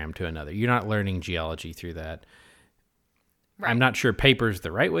program to another. You're not learning geology through that. Right. I'm not sure paper's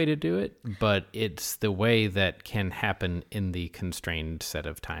the right way to do it, but it's the way that can happen in the constrained set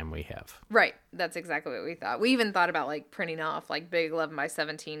of time we have. Right. That's exactly what we thought. We even thought about, like, printing off, like, big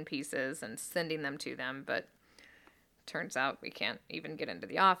 11x17 pieces and sending them to them, but turns out we can't even get into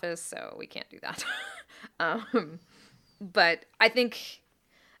the office, so we can't do that. But I think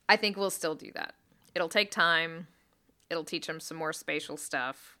we'll still do that. It'll take time. It'll teach them some more spatial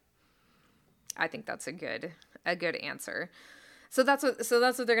stuff. I think that's a good answer. So that's what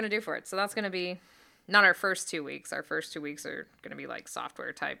they're going to do for it. So that's going to be not our first 2 weeks. Our first 2 weeks are going to be like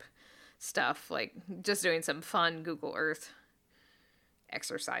software type stuff, like just doing some fun Google Earth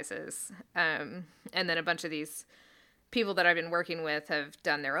exercises. And then a bunch of these people that I've been working with have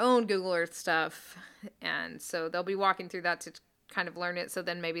done their own Google Earth stuff. And so they'll be walking through that to kind of learn it. So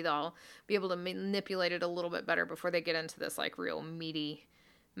then maybe they'll be able to manipulate it a little bit better before they get into this, like, real meaty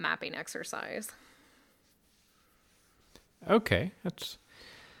mapping exercise. Okay, that's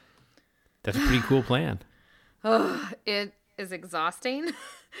a pretty cool plan. Oh, it is exhausting.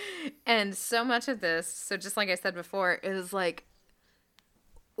 And so much of this, so just like I said before, is like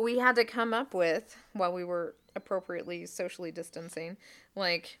we had to come up with, while we were appropriately socially distancing,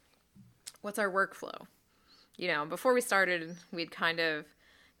 like, what's our workflow? You know, before we started, we'd kind of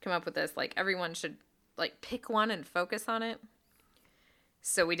come up with this, like, everyone should, like, pick one and focus on it.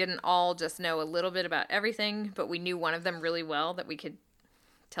 So we didn't all just know a little bit about everything, but we knew one of them really well that we could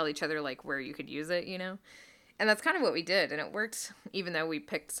tell each other, like, where you could use it, you know? And that's kind of what we did, and it worked, even though we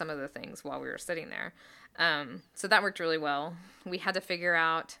picked some of the things while we were sitting there. So that worked really well. We had to figure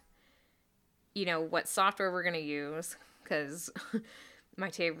out, you know, what software we're going to use, because my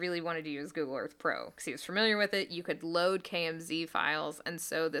TA really wanted to use Google Earth Pro, because he was familiar with it. You could load KMZ files, and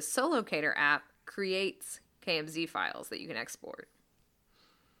so the Solocator app creates KMZ files that you can export.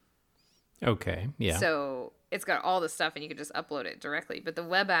 Okay, yeah. So it's got all the stuff and you could just upload it directly. But the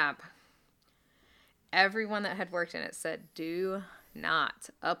web app, everyone that had worked in it said, do not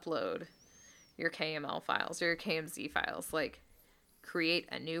upload your KML files or your KMZ files. Like, create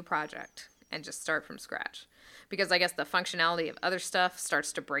a new project and just start from scratch. Because I guess the functionality of other stuff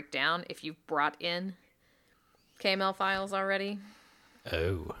starts to break down if you've brought in KML files already.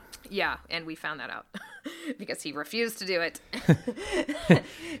 Oh. Yeah, and we found that out because he refused to do it.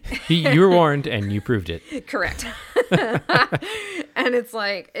 You were warned and you proved it. Correct. And it's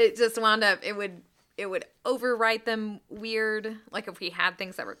like, it just wound up, it would overwrite them weird, like if we had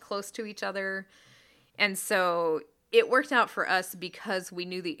things that were close to each other. And so it worked out for us because we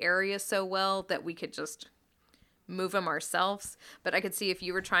knew the area so well that we could just move them ourselves. But I could see if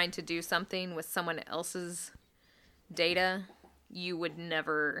you were trying to do something with someone else's data, you would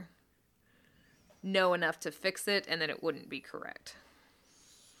never know enough to fix it, and then it wouldn't be correct.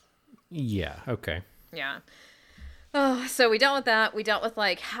 Yeah, okay. Yeah. Oh, so we dealt with that. We dealt with,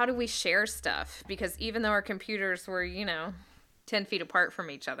 like, how do we share stuff? Because even though our computers were, 10 feet apart from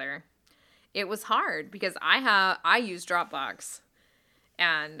each other, it was hard because I use Dropbox,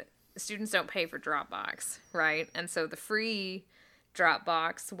 and students don't pay for Dropbox, right? And so the free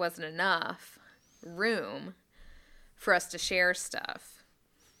Dropbox wasn't enough room for us to share stuff.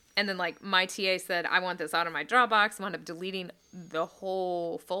 And then, like, my TA said, I want this out of my Dropbox. I wound up deleting the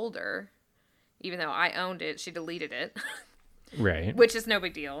whole folder. Even though I owned it, she deleted it. Right. Which is no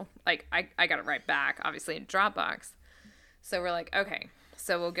big deal. Like, I got it right back, obviously, in Dropbox. So we're like, okay,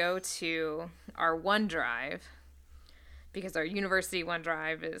 so we'll go to our OneDrive, because our university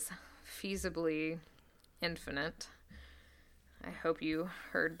OneDrive is feasibly infinite. I hope you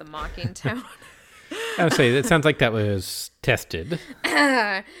heard the mocking tone. I would say that sounds like that was tested.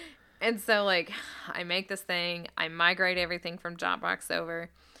 And so, like, I make this thing, I migrate everything from Dropbox over,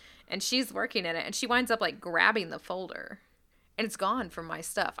 and she's working in it, and she winds up, like, grabbing the folder, and it's gone from my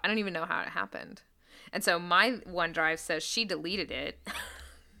stuff. I don't even know how it happened. And so my OneDrive says she deleted it.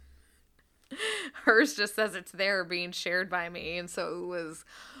 Hers just says it's there being shared by me, and so it was,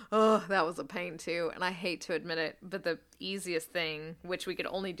 that was a pain, too, and I hate to admit it, but the easiest thing, which we could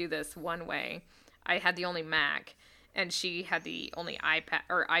only do this one way, I had the only Mac, and she had the only iPad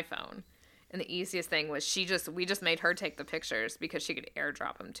or iPhone. And the easiest thing was we just made her take the pictures because she could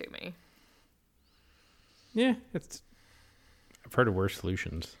airdrop them to me. Yeah, I've heard of worse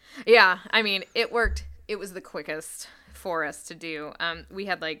solutions. Yeah, I mean, it worked. It was the quickest for us to do. We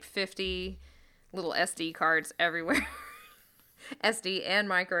had like 50 little SD cards everywhere. SD and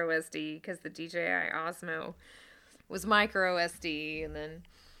micro SD, because the DJI Osmo was micro SD, and then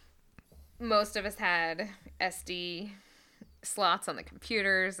most of us had SD slots on the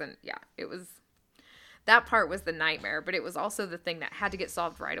computers, and yeah, that part was the nightmare, but it was also the thing that had to get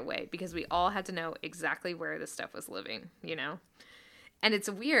solved right away because we all had to know exactly where this stuff was living, And it's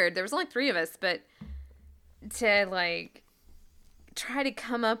weird. There was only 3 of us, but to, like, try to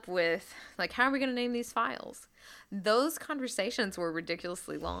come up with, like, how are we going to name these files? Those conversations were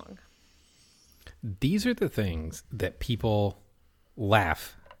ridiculously long. These are the things that people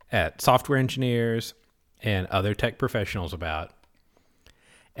laugh at software engineers and other tech professionals about,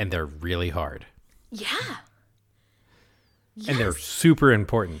 and they're really hard. Yeah. And they're super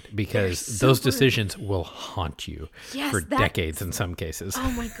important because those decisions will haunt you for decades in some cases.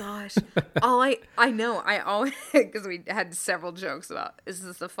 Oh my gosh. I know. I always, because we had several jokes about, is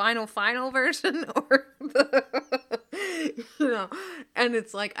this the final version or and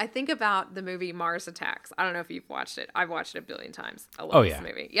it's like, I think about the movie Mars Attacks. I don't know if you've watched it. I've watched it a billion times. I love this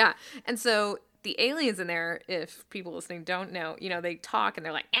movie. Yeah. And so the aliens in there, if people listening don't know, they talk and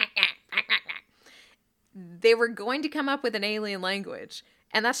they're like, they were going to come up with an alien language,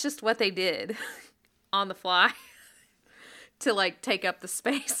 and that's just what they did on the fly to, like, take up the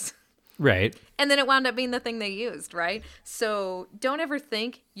space. Right. And then it wound up being the thing they used, right? So don't ever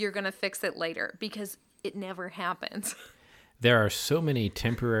think you're going to fix it later, because it never happens. There are so many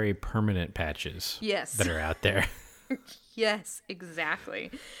temporary permanent patches that are out there. Yes,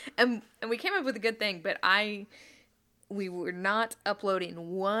 exactly. And we came up with a good thing, but we were not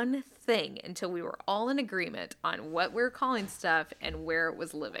uploading one thing until we were all in agreement on what we were calling stuff and where it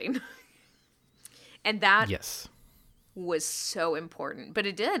was living. And that was so important. But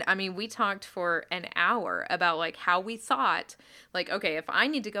it did. I mean, we talked for an hour about, like, how we thought, like, okay, if I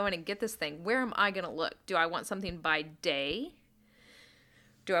need to go in and get this thing, where am I going to look? Do I want something by day?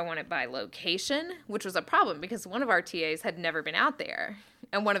 Do I want it by location? Which was a problem because one of our TAs had never been out there.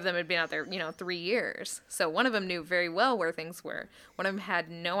 And one of them had been out there, 3 years. So one of them knew very well where things were. One of them had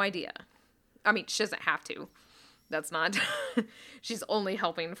no idea. I mean, she doesn't have to. That's not... She's only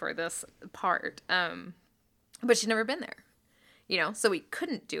helping for this part. but she'd never been there, so we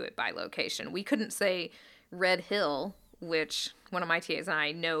couldn't do it by location. We couldn't say Red Hill, which one of my TAs and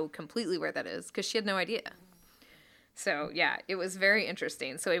I know completely where that is, because she had no idea. So yeah, it was very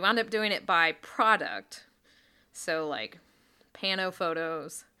interesting. So we wound up doing it by product. So like pano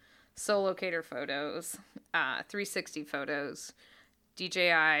photos, Solocator photos, 360 photos,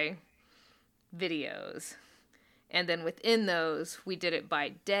 DJI videos. And then within those, we did it by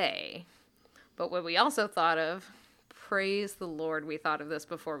day. But what we also thought of, praise the Lord, we thought of this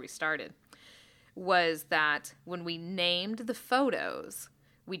before we started, was that when we named the photos,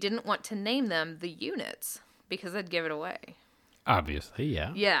 we didn't want to name them the units because that'd give it away. Obviously,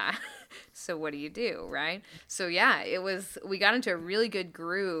 yeah. Yeah. So what do, right? So yeah, we got into a really good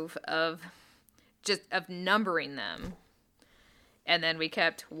groove of numbering them. And then we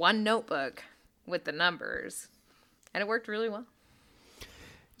kept one notebook with the numbers, and it worked really well.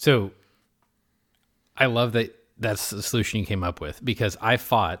 So I love that that's the solution you came up with, because I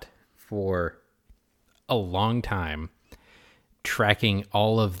fought for a long time tracking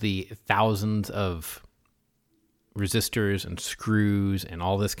all of the thousands of resistors and screws and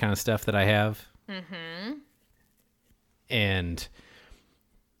all this kind of stuff that I have. Mm-hmm. And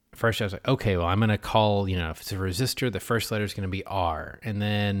first I was like, okay, well, I'm going to call, if it's a resistor, the first letter is going to be R, and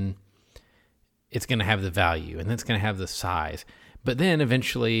then it's going to have the value, and then it's going to have the size. But then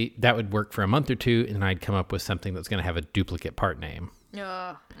eventually that would work for a month or two, and I'd come up with something that's going to have a duplicate part name. And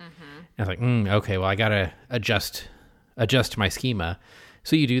I was like, okay, well, I got to adjust my schema.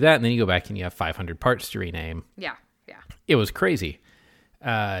 So you do that, and then you go back and you have 500 parts to rename. Yeah. It was crazy.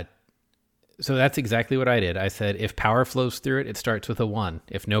 So that's exactly what I did. I said, if power flows through it, it starts with a 1.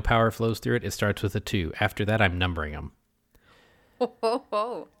 If no power flows through it, it starts with a 2. After that, I'm numbering them.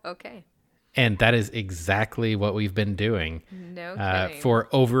 Oh, okay. And that is exactly what we've been doing No kidding. for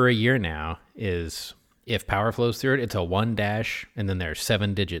over a year now. Is if power flows through it, it's a 1 dash, and then there's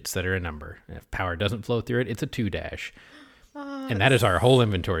 7 digits that are a number. And if power doesn't flow through it, it's a 2 dash. And that is our whole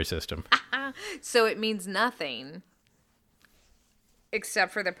inventory system. So it means nothing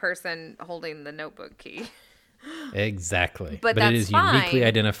except for the person holding the notebook key. Exactly. But it is fine. uniquely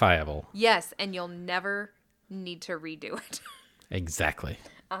identifiable. Yes, and you'll never need to redo it. Exactly.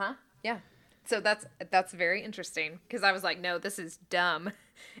 Yeah. So that's very interesting, because I was like, no, this is dumb.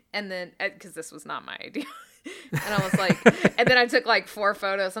 And then, because this was not my idea. And I was like, and then I took like 4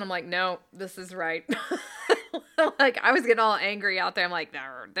 photos, and I'm like, no, this is right. Like, I was getting all angry out there. I'm like,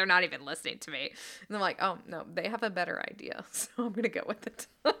 they're not even listening to me. And I'm like, oh, no, they have a better idea. So I'm going to go with it.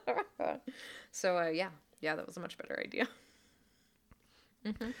 So, yeah, that was a much better idea.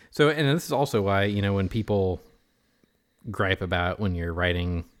 Mm-hmm. So, and this is also why, when people gripe about when you're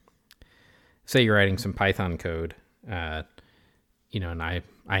writing, say you're writing some Python code, and I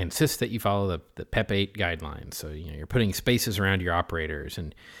insist that you follow the PEP 8 guidelines. So, you're putting spaces around your operators,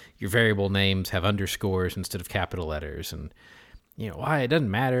 and your variable names have underscores instead of capital letters. And, why? It doesn't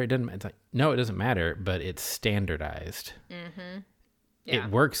matter. It's like, no, it doesn't matter, but it's standardized. Mm-hmm. Yeah.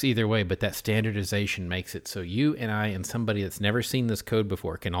 It works either way, but that standardization makes it so you and I and somebody that's never seen this code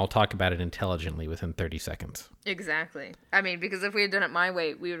before can all talk about it intelligently within 30 seconds. Exactly. I mean, because if we had done it my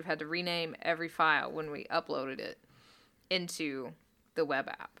way, we would have had to rename every file when we uploaded it into the web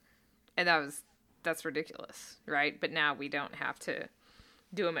app. And that's ridiculous, right? But now we don't have to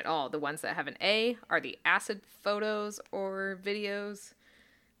do them at all. The ones that have an A are the ACID photos or videos.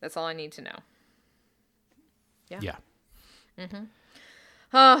 That's all I need to know. Yeah. Mm-hmm.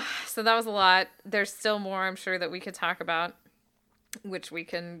 Oh, so that was a lot. There's still more, I'm sure, that we could talk about, which we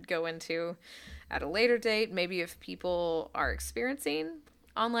can go into at a later date. Maybe if people are experiencing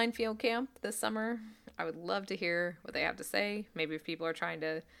online field camp this summer, I would love to hear what they have to say. Maybe if people are trying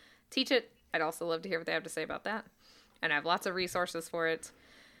to teach it, I'd also love to hear what they have to say about that. And I have lots of resources for it.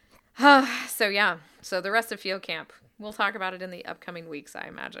 So yeah, so the rest of field camp, we'll talk about it in the upcoming weeks, I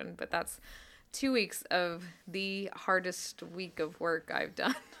imagine. But that's 2 weeks of the hardest week of work I've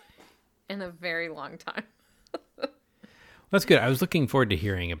done in a very long time. That's good. I was looking forward to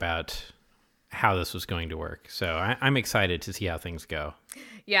hearing about how this was going to work. So I'm excited to see how things go.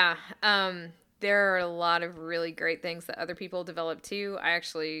 Yeah. There are a lot of really great things that other people developed too. I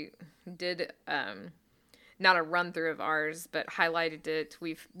actually did not a run through of ours, but highlighted it.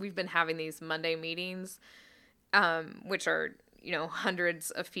 We've been having these Monday meetings, which are,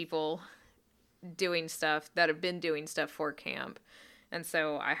 hundreds of people doing stuff that have been doing stuff for camp. And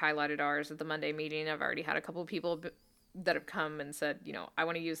so I highlighted ours at the Monday meeting. I've already had a couple of people that have come and said, I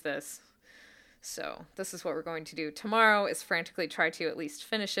want to use this. So this is what we're going to do tomorrow, is frantically try to at least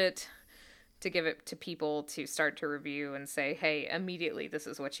finish it, to give it to people to start to review and say, hey, immediately this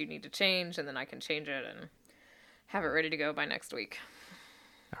is what you need to change, and then I can change it. And have it ready to go by next week.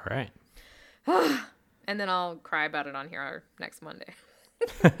 All right. And then I'll cry about it on here next Monday.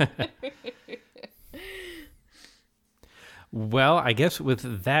 Well, I guess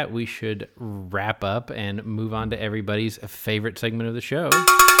with that, we should wrap up and move on to everybody's favorite segment of the show,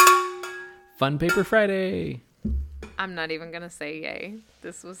 Fun Paper Friday. I'm not even going to say yay.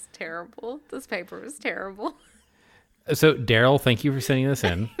 This was terrible. This paper was terrible. So, Daryl, thank you for sending this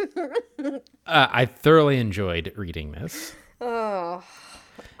in. I thoroughly enjoyed reading this. Oh.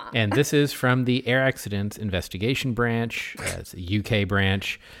 And this is from the Air Accidents Investigation Branch. It's a UK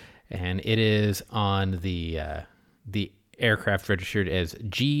branch. And it is on the aircraft registered as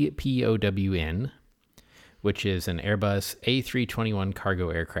GPOWN, which is an Airbus A321 cargo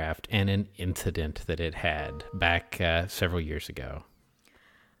aircraft, and an incident that it had back several years ago.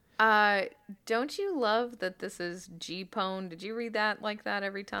 Don't you love that this is GPON? Did you read that like that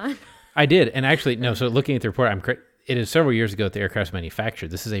every time? I did. And actually, no, so looking at the report, it is several years ago that the aircraft's manufactured.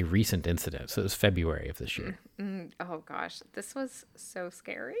 This is a recent incident. So it was February of this year. Oh, gosh. This was so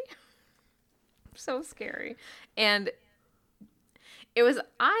scary. So scary. And it was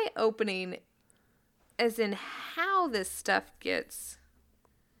eye-opening as in how this stuff gets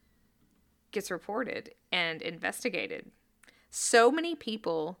reported and investigated. So many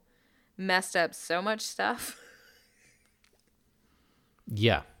people messed up so much stuff.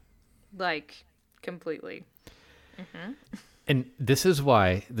 Yeah. Like, completely. And this is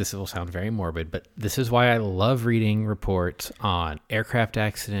why, this will sound very morbid, but this is why I love reading reports on aircraft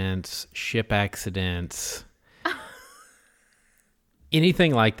accidents, ship accidents,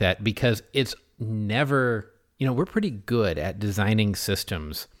 anything like that, because it's never, we're pretty good at designing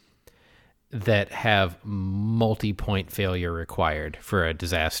systems that have multi-point failure required for a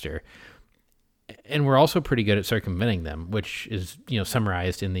disaster. And we're also pretty good at circumventing them, which is,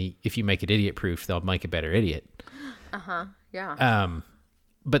 summarized in the, if you make it idiot proof, they'll make a better idiot. Yeah.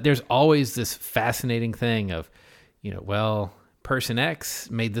 But there's always this fascinating thing of, person X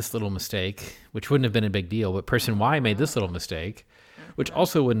made this little mistake, which wouldn't have been a big deal, but person Y made this little mistake, which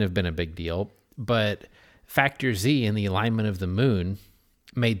also wouldn't have been a big deal. But factor Z in the alignment of the moon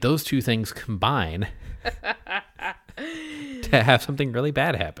made those two things combine to have something really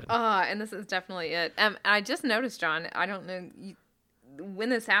bad happen. And this is definitely it. I just noticed, John, I don't know, when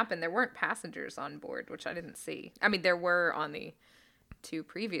this happened, there weren't passengers on board, which I didn't see. I mean, there were on the 2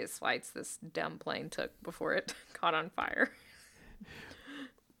 previous flights this dumb plane took before it caught on fire.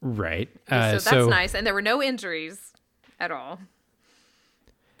 Right. So that's nice. And there were no injuries at all.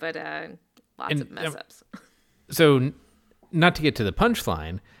 But lots of mess ups. So, not to get to the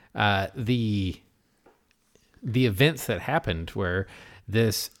punchline, the events that happened were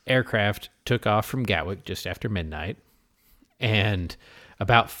this aircraft took off from Gatwick just after midnight, and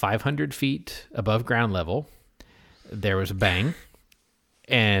about 500 feet above ground level, there was a bang,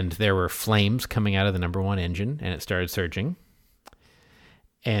 and there were flames coming out of the number 1 engine, and it started surging.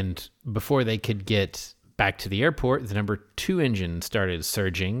 And before they could get back to the airport, the number 2 engine started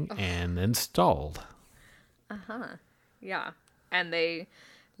surging and then stalled. Yeah. And they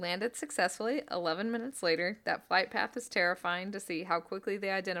landed successfully 11 minutes later. That flight path is terrifying to see how quickly they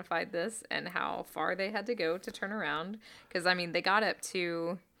identified this and how far they had to go to turn around. Because, they got up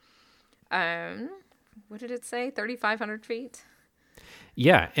to, what did it say? 3,500 feet?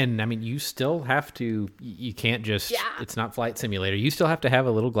 Yeah, and you still have to, you can't just, it's not Flight Simulator. You still have to have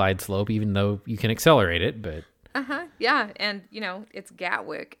a little glide slope, even though you can accelerate it, but. Yeah, and, it's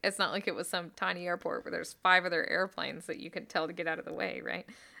Gatwick. It's not like it was some tiny airport where there's 5 other airplanes that you can tell to get out of the way, right?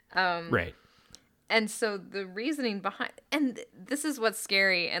 Right. And so the reasoning behind, and this is what's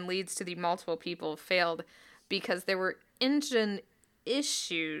scary and leads to the multiple people failed, because there were engine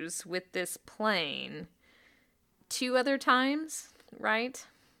issues with this plane 2 other times. Right?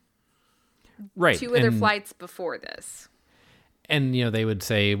 Right. 2 other flights before this. And, they would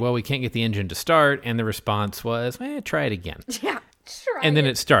say, well, we can't get the engine to start. And the response was, try it again. Yeah, try And then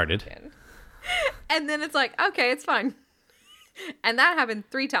it started. Again. And then it's like, okay, it's fine. And that happened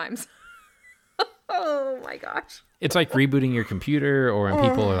 3 times. Oh, my gosh. It's like rebooting your computer, or when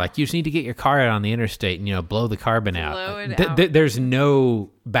people are like, you just need to get your car out on the interstate and, blow the carbon out. Blow it out. There's no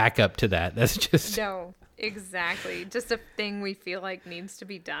backup to that. That's just... No. Exactly. Just a thing we feel like needs to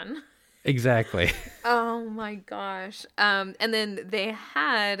be done. Exactly. Oh my gosh. And then they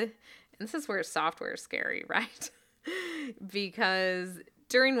had, and this is where software is scary, right? Because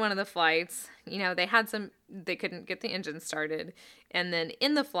during one of the flights, they couldn't get the engine started. And then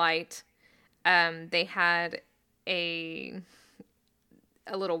in the flight, they had a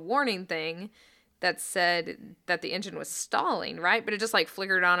little warning thing that said that the engine was stalling, right? But it just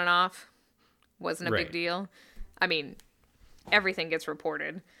flickered on and off. Wasn't a big deal. I mean, everything gets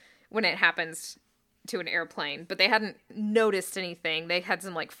reported when it happens to an airplane, but they hadn't noticed anything. They had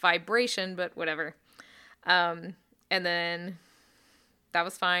some like vibration, but whatever. And then that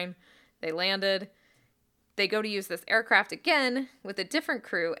was fine. They landed. They go to use this aircraft again with a different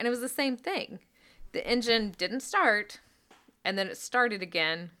crew, and it was the same thing. The engine didn't start, and then it started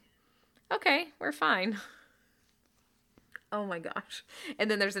again. Okay, we're fine. Oh my gosh.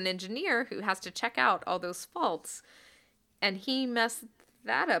 And then there's an engineer who has to check out all those faults, and he messed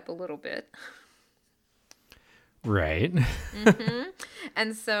that up a little bit. Right.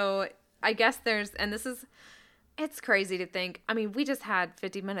 And so I guess it's crazy to think. I mean, we just had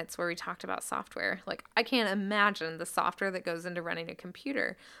 50 minutes where we talked about software. Like, I can't imagine the software that goes into running a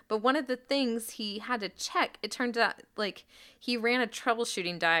computer. But one of the things he had to check, it turned out like he ran a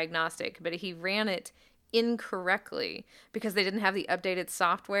troubleshooting diagnostic, but he ran it incorrectly because they didn't have the updated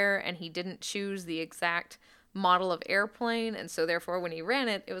software and he didn't choose the exact model of airplane. And so therefore, when he ran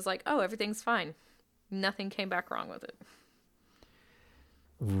it, it was like, oh, everything's fine. Nothing came back wrong with it.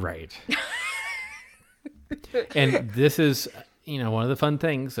 Right. And this is, one of the fun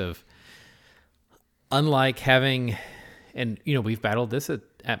things of, unlike having, and, we've battled this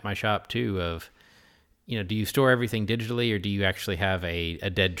at my shop too, of, do you store everything digitally or do you actually have a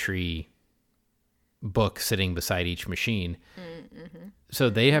dead tree book sitting beside each machine? Mm-hmm. So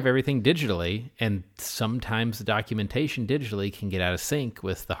they have everything digitally, and sometimes the documentation digitally can get out of sync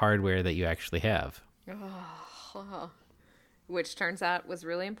with the hardware that you actually have. Which turns out was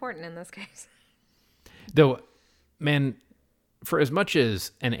really important in this case. Though, man, for as much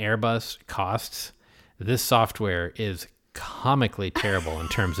as an Airbus costs, this software is comically terrible in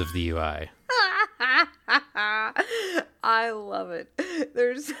terms of the UI. I love it.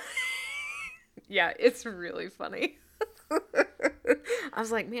 Yeah, it's really funny. I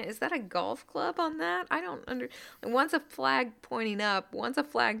was like, man, is that a golf club on that? I don't one's a flag pointing up, one's a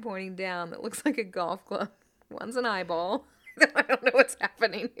flag pointing down that looks like a golf club. One's an eyeball. I don't know what's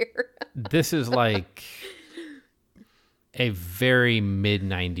happening here. This is like a very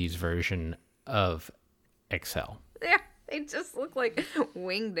mid-90s version of Excel. Yeah, they just look like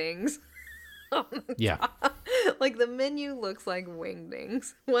wingdings. Yeah. Top. Like the menu looks like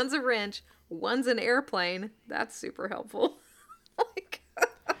wingdings. One's a wrench, one's an airplane. That's super helpful.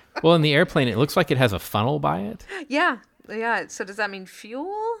 Well, in the airplane, it looks like it has a funnel by it. Yeah. So does that mean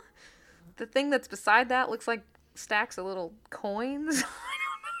fuel? The thing that's beside that looks like stacks of little coins.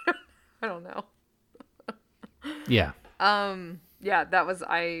 I don't know. Yeah. Yeah,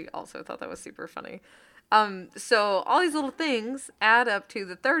 I also thought that was super funny. So all these little things add up to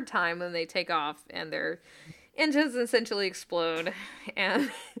the third time when they take off and their engines essentially explode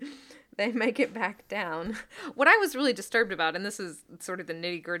and they make it back down. What I was really disturbed about, and this is sort of the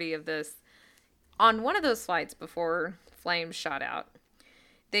nitty gritty of this, on one of those flights before flames shot out,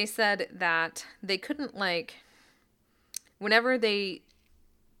 they said that they couldn't, whenever they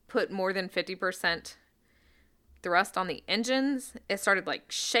put more than 50% thrust on the engines, it started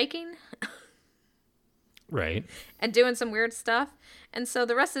shaking. Right. And doing some weird stuff. And so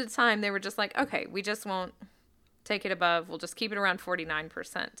the rest of the time they were just like, okay, we just won't take it above. We'll just keep it around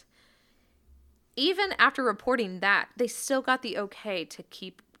 49%. Even after reporting that, they still got the okay to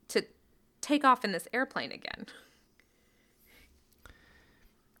take off in this airplane again.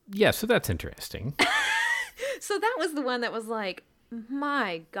 Yeah, so that's interesting. So that was the one that was like,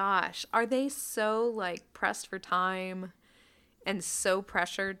 my gosh, are they so pressed for time and so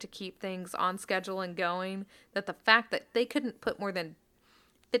pressured to keep things on schedule and going that the fact that they couldn't put more than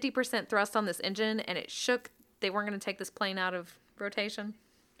 50% thrust on this engine and it shook, they weren't going to take this plane out of rotation?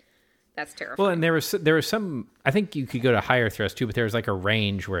 That's terrifying. Well, and there was some, I think you could go to higher thrust too, but there was a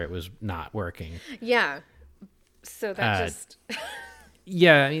range where it was not working. Yeah. So that just...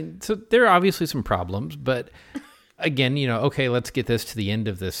 Yeah, I mean, so there are obviously some problems, but again, okay, let's get this to the end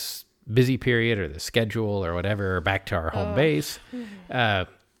of this busy period or the schedule or whatever, or back to our home base. And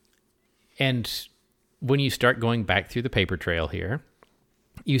when you start going back through the paper trail here,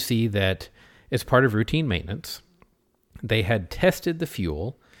 you see that as part of routine maintenance, they had tested the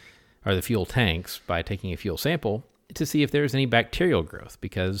fuel or the fuel tanks by taking a fuel sample to see if there's any bacterial growth,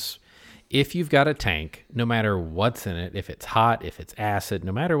 because if you've got a tank, no matter what's in it, if it's hot, if it's acid,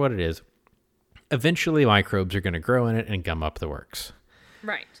 no matter what it is, eventually microbes are going to grow in it and gum up the works.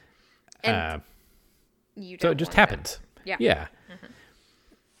 Right. And so it just happens. That. Yeah. Mm-hmm.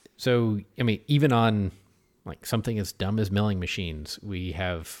 So, I mean, even on something as dumb as milling machines, we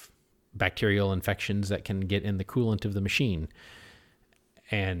have bacterial infections that can get in the coolant of the machine.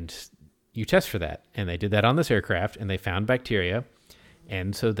 And you test for that. And they did that on this aircraft and they found bacteria.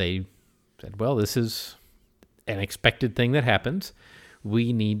 And so they said, well, this is an expected thing that happens.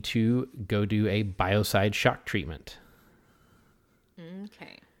 We need to go do a biocide shock treatment.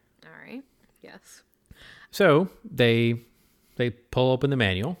 Okay. All right. Yes. So they pull open the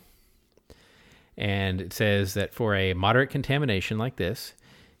manual, and it says that for a moderate contamination like this,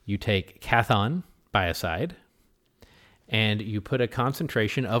 you take Kathon biocide, and you put a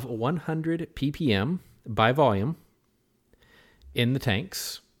concentration of 100 ppm by volume in the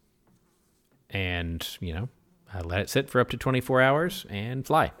tanks, and, let it sit for up to 24 hours and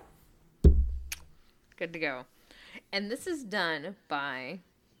fly. Good to go. And this is done by,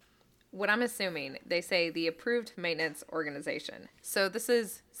 what I'm assuming, they say the approved maintenance organization. So this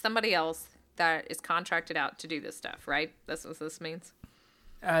is somebody else that is contracted out to do this stuff, right? That's what this means?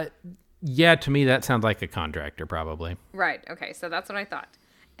 Yeah, to me that sounds like a contractor probably. Right. Okay. So that's what I thought.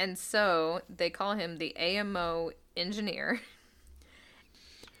 And so they call him the AMO engineer.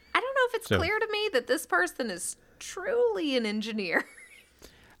 I don't know if it's clear to me that this person is truly an engineer.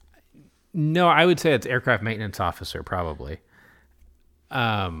 No, I would say it's aircraft maintenance officer probably.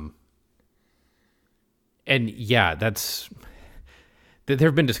 And yeah, there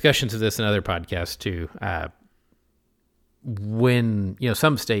have been discussions of this in other podcasts too. When,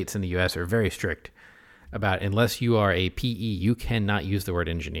 some states in the U.S. are very strict about, unless you are a PE, you cannot use the word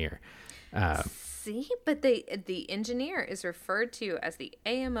engineer. See, but the engineer is referred to as the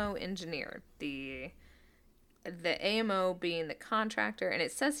AMO engineer, the AMO being the contractor, and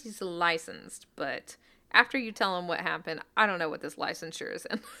it says he's licensed, but after you tell him what happened, I don't know what this licensure is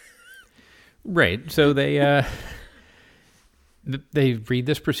in. Right. So they read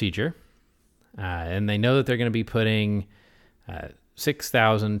this procedure, and they know that they're going to be putting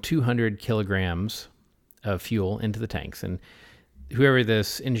 6,200 kilograms of fuel into the tanks, and whoever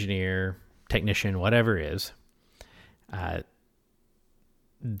this engineer, technician, whatever is,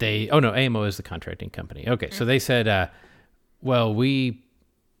 AMO is the contracting company. Okay, so they said, well, we're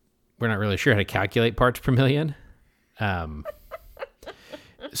not really sure how to calculate parts per million.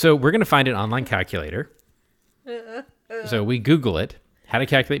 So we're going to find an online calculator. So we Google it, how to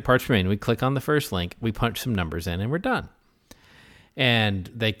calculate parts per million. We click on the first link, we punch some numbers in, and we're done. And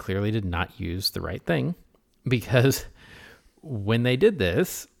they clearly did not use the right thing, because when they did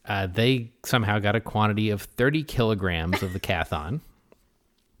this, they somehow got a quantity of 30 kilograms of the Kathon.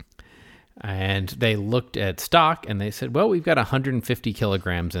 And they looked at stock and they said, well, we've got 150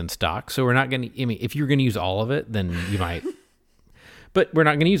 kilograms in stock. So we're not going to, if you're going to use all of it, then you might. But we're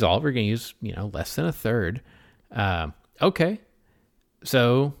not going to use all of it. We're going to use, less than a third. Okay.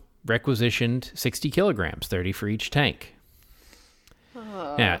 So requisitioned 60 kilograms, 30 for each tank.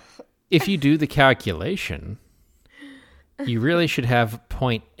 Now, if you do the calculation, you really should have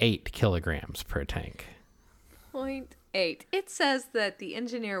 0.8 kilograms per tank. 0.8. It says that the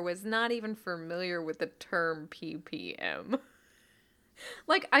engineer was not even familiar with the term ppm.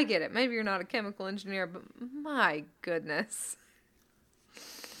 Like, I get it. Maybe you're not a chemical engineer, but my goodness.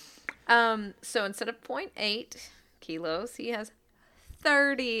 So instead of 0.8 kilos, he has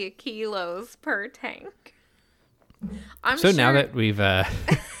 30 kilos per tank. Now that we've... I'm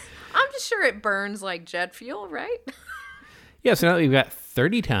just sure it burns like jet fuel, right? Yeah, so now that we've got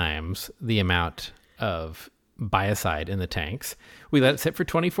 30 times the amount of biocide in the tanks, we let it sit for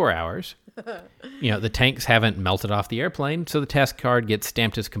 24 hours. The tanks haven't melted off the airplane, so the task card gets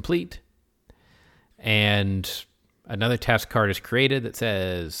stamped as complete. And another task card is created that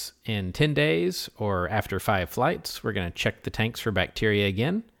says, in 10 days or after 5 flights, we're going to check the tanks for bacteria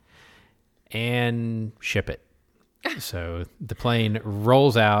again and ship it. So the plane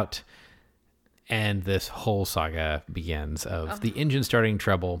rolls out, and this whole saga begins of the engine starting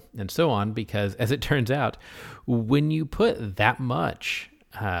trouble and so on, because as it turns out, when you put that much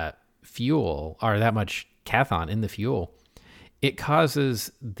fuel or that much Kathon in the fuel, it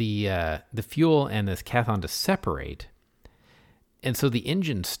causes the fuel and this Kathon to separate. And so the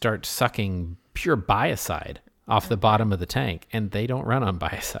engine starts sucking pure biocide off the bottom of the tank, and they don't run on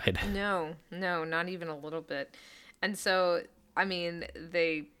biocide. No, not even a little bit. And so,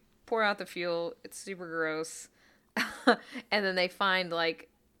 they pour out the fuel. It's super gross. And then they find,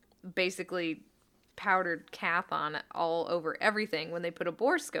 basically powdered Kathon all over everything when they put a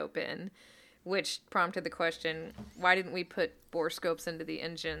bore scope in, which prompted the question, why didn't we put bore scopes into the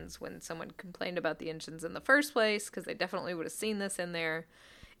engines when someone complained about the engines in the first place? Because they definitely would have seen this in there.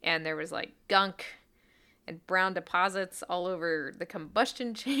 And there was, gunk and brown deposits all over the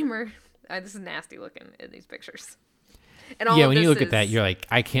combustion chamber. This is nasty looking in these pictures. And all when you look at that, you're like,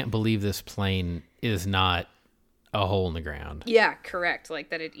 I can't believe this plane is not a hole in the ground. Yeah, correct.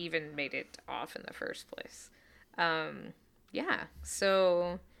 That it even made it off in the first place.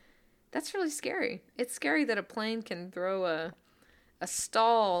 So That's really scary. It's scary that a plane can throw a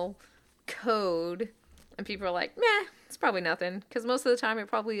stall code and people are like, meh, it's probably nothing. Because most of the time it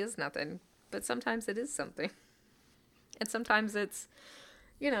probably is nothing. But sometimes it is something. And sometimes it's,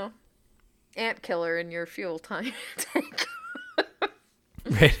 ant killer in your fuel tank.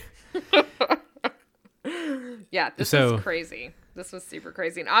 Right. Yeah, this was crazy. This was super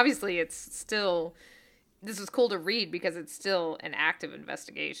crazy. And obviously this was cool to read because it's still an active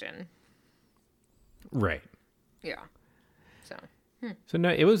investigation. Right. Yeah. So no,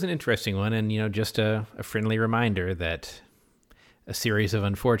 it was an interesting one, and just a friendly reminder that a series of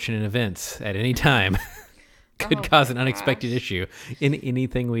unfortunate events at any time could cause an unexpected issue in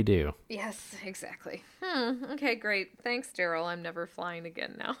anything we do. Yes, exactly. Okay, great. Thanks, Daryl. I'm never flying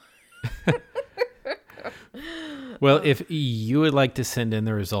again now. Well, if you would like to send in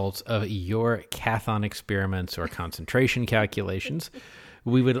the results of your Cathon experiments or concentration calculations,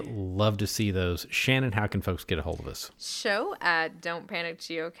 we would love to see those. Shannon, how can folks get a hold of us? Show at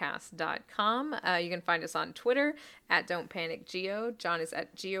don'tpanicgeocast.com. You can find us on Twitter at don'tpanicgeo. John is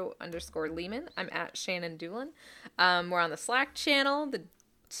at geo_Lehman. I'm at Shannon Doolin. We're on the Slack channel, the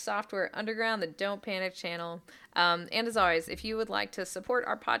Software Underground, the Don't Panic channel. And as always, if you would like to support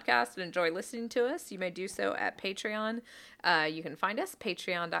our podcast and enjoy listening to us, you may do so at Patreon. You can find us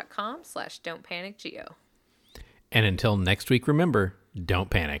patreon.com/don'tpanicgeo. And until next week, remember, don't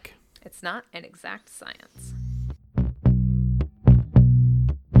panic. It's not an exact science.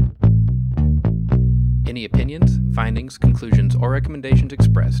 Any opinions, findings, conclusions, or recommendations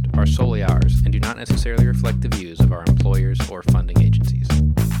expressed are solely ours and do not necessarily reflect the views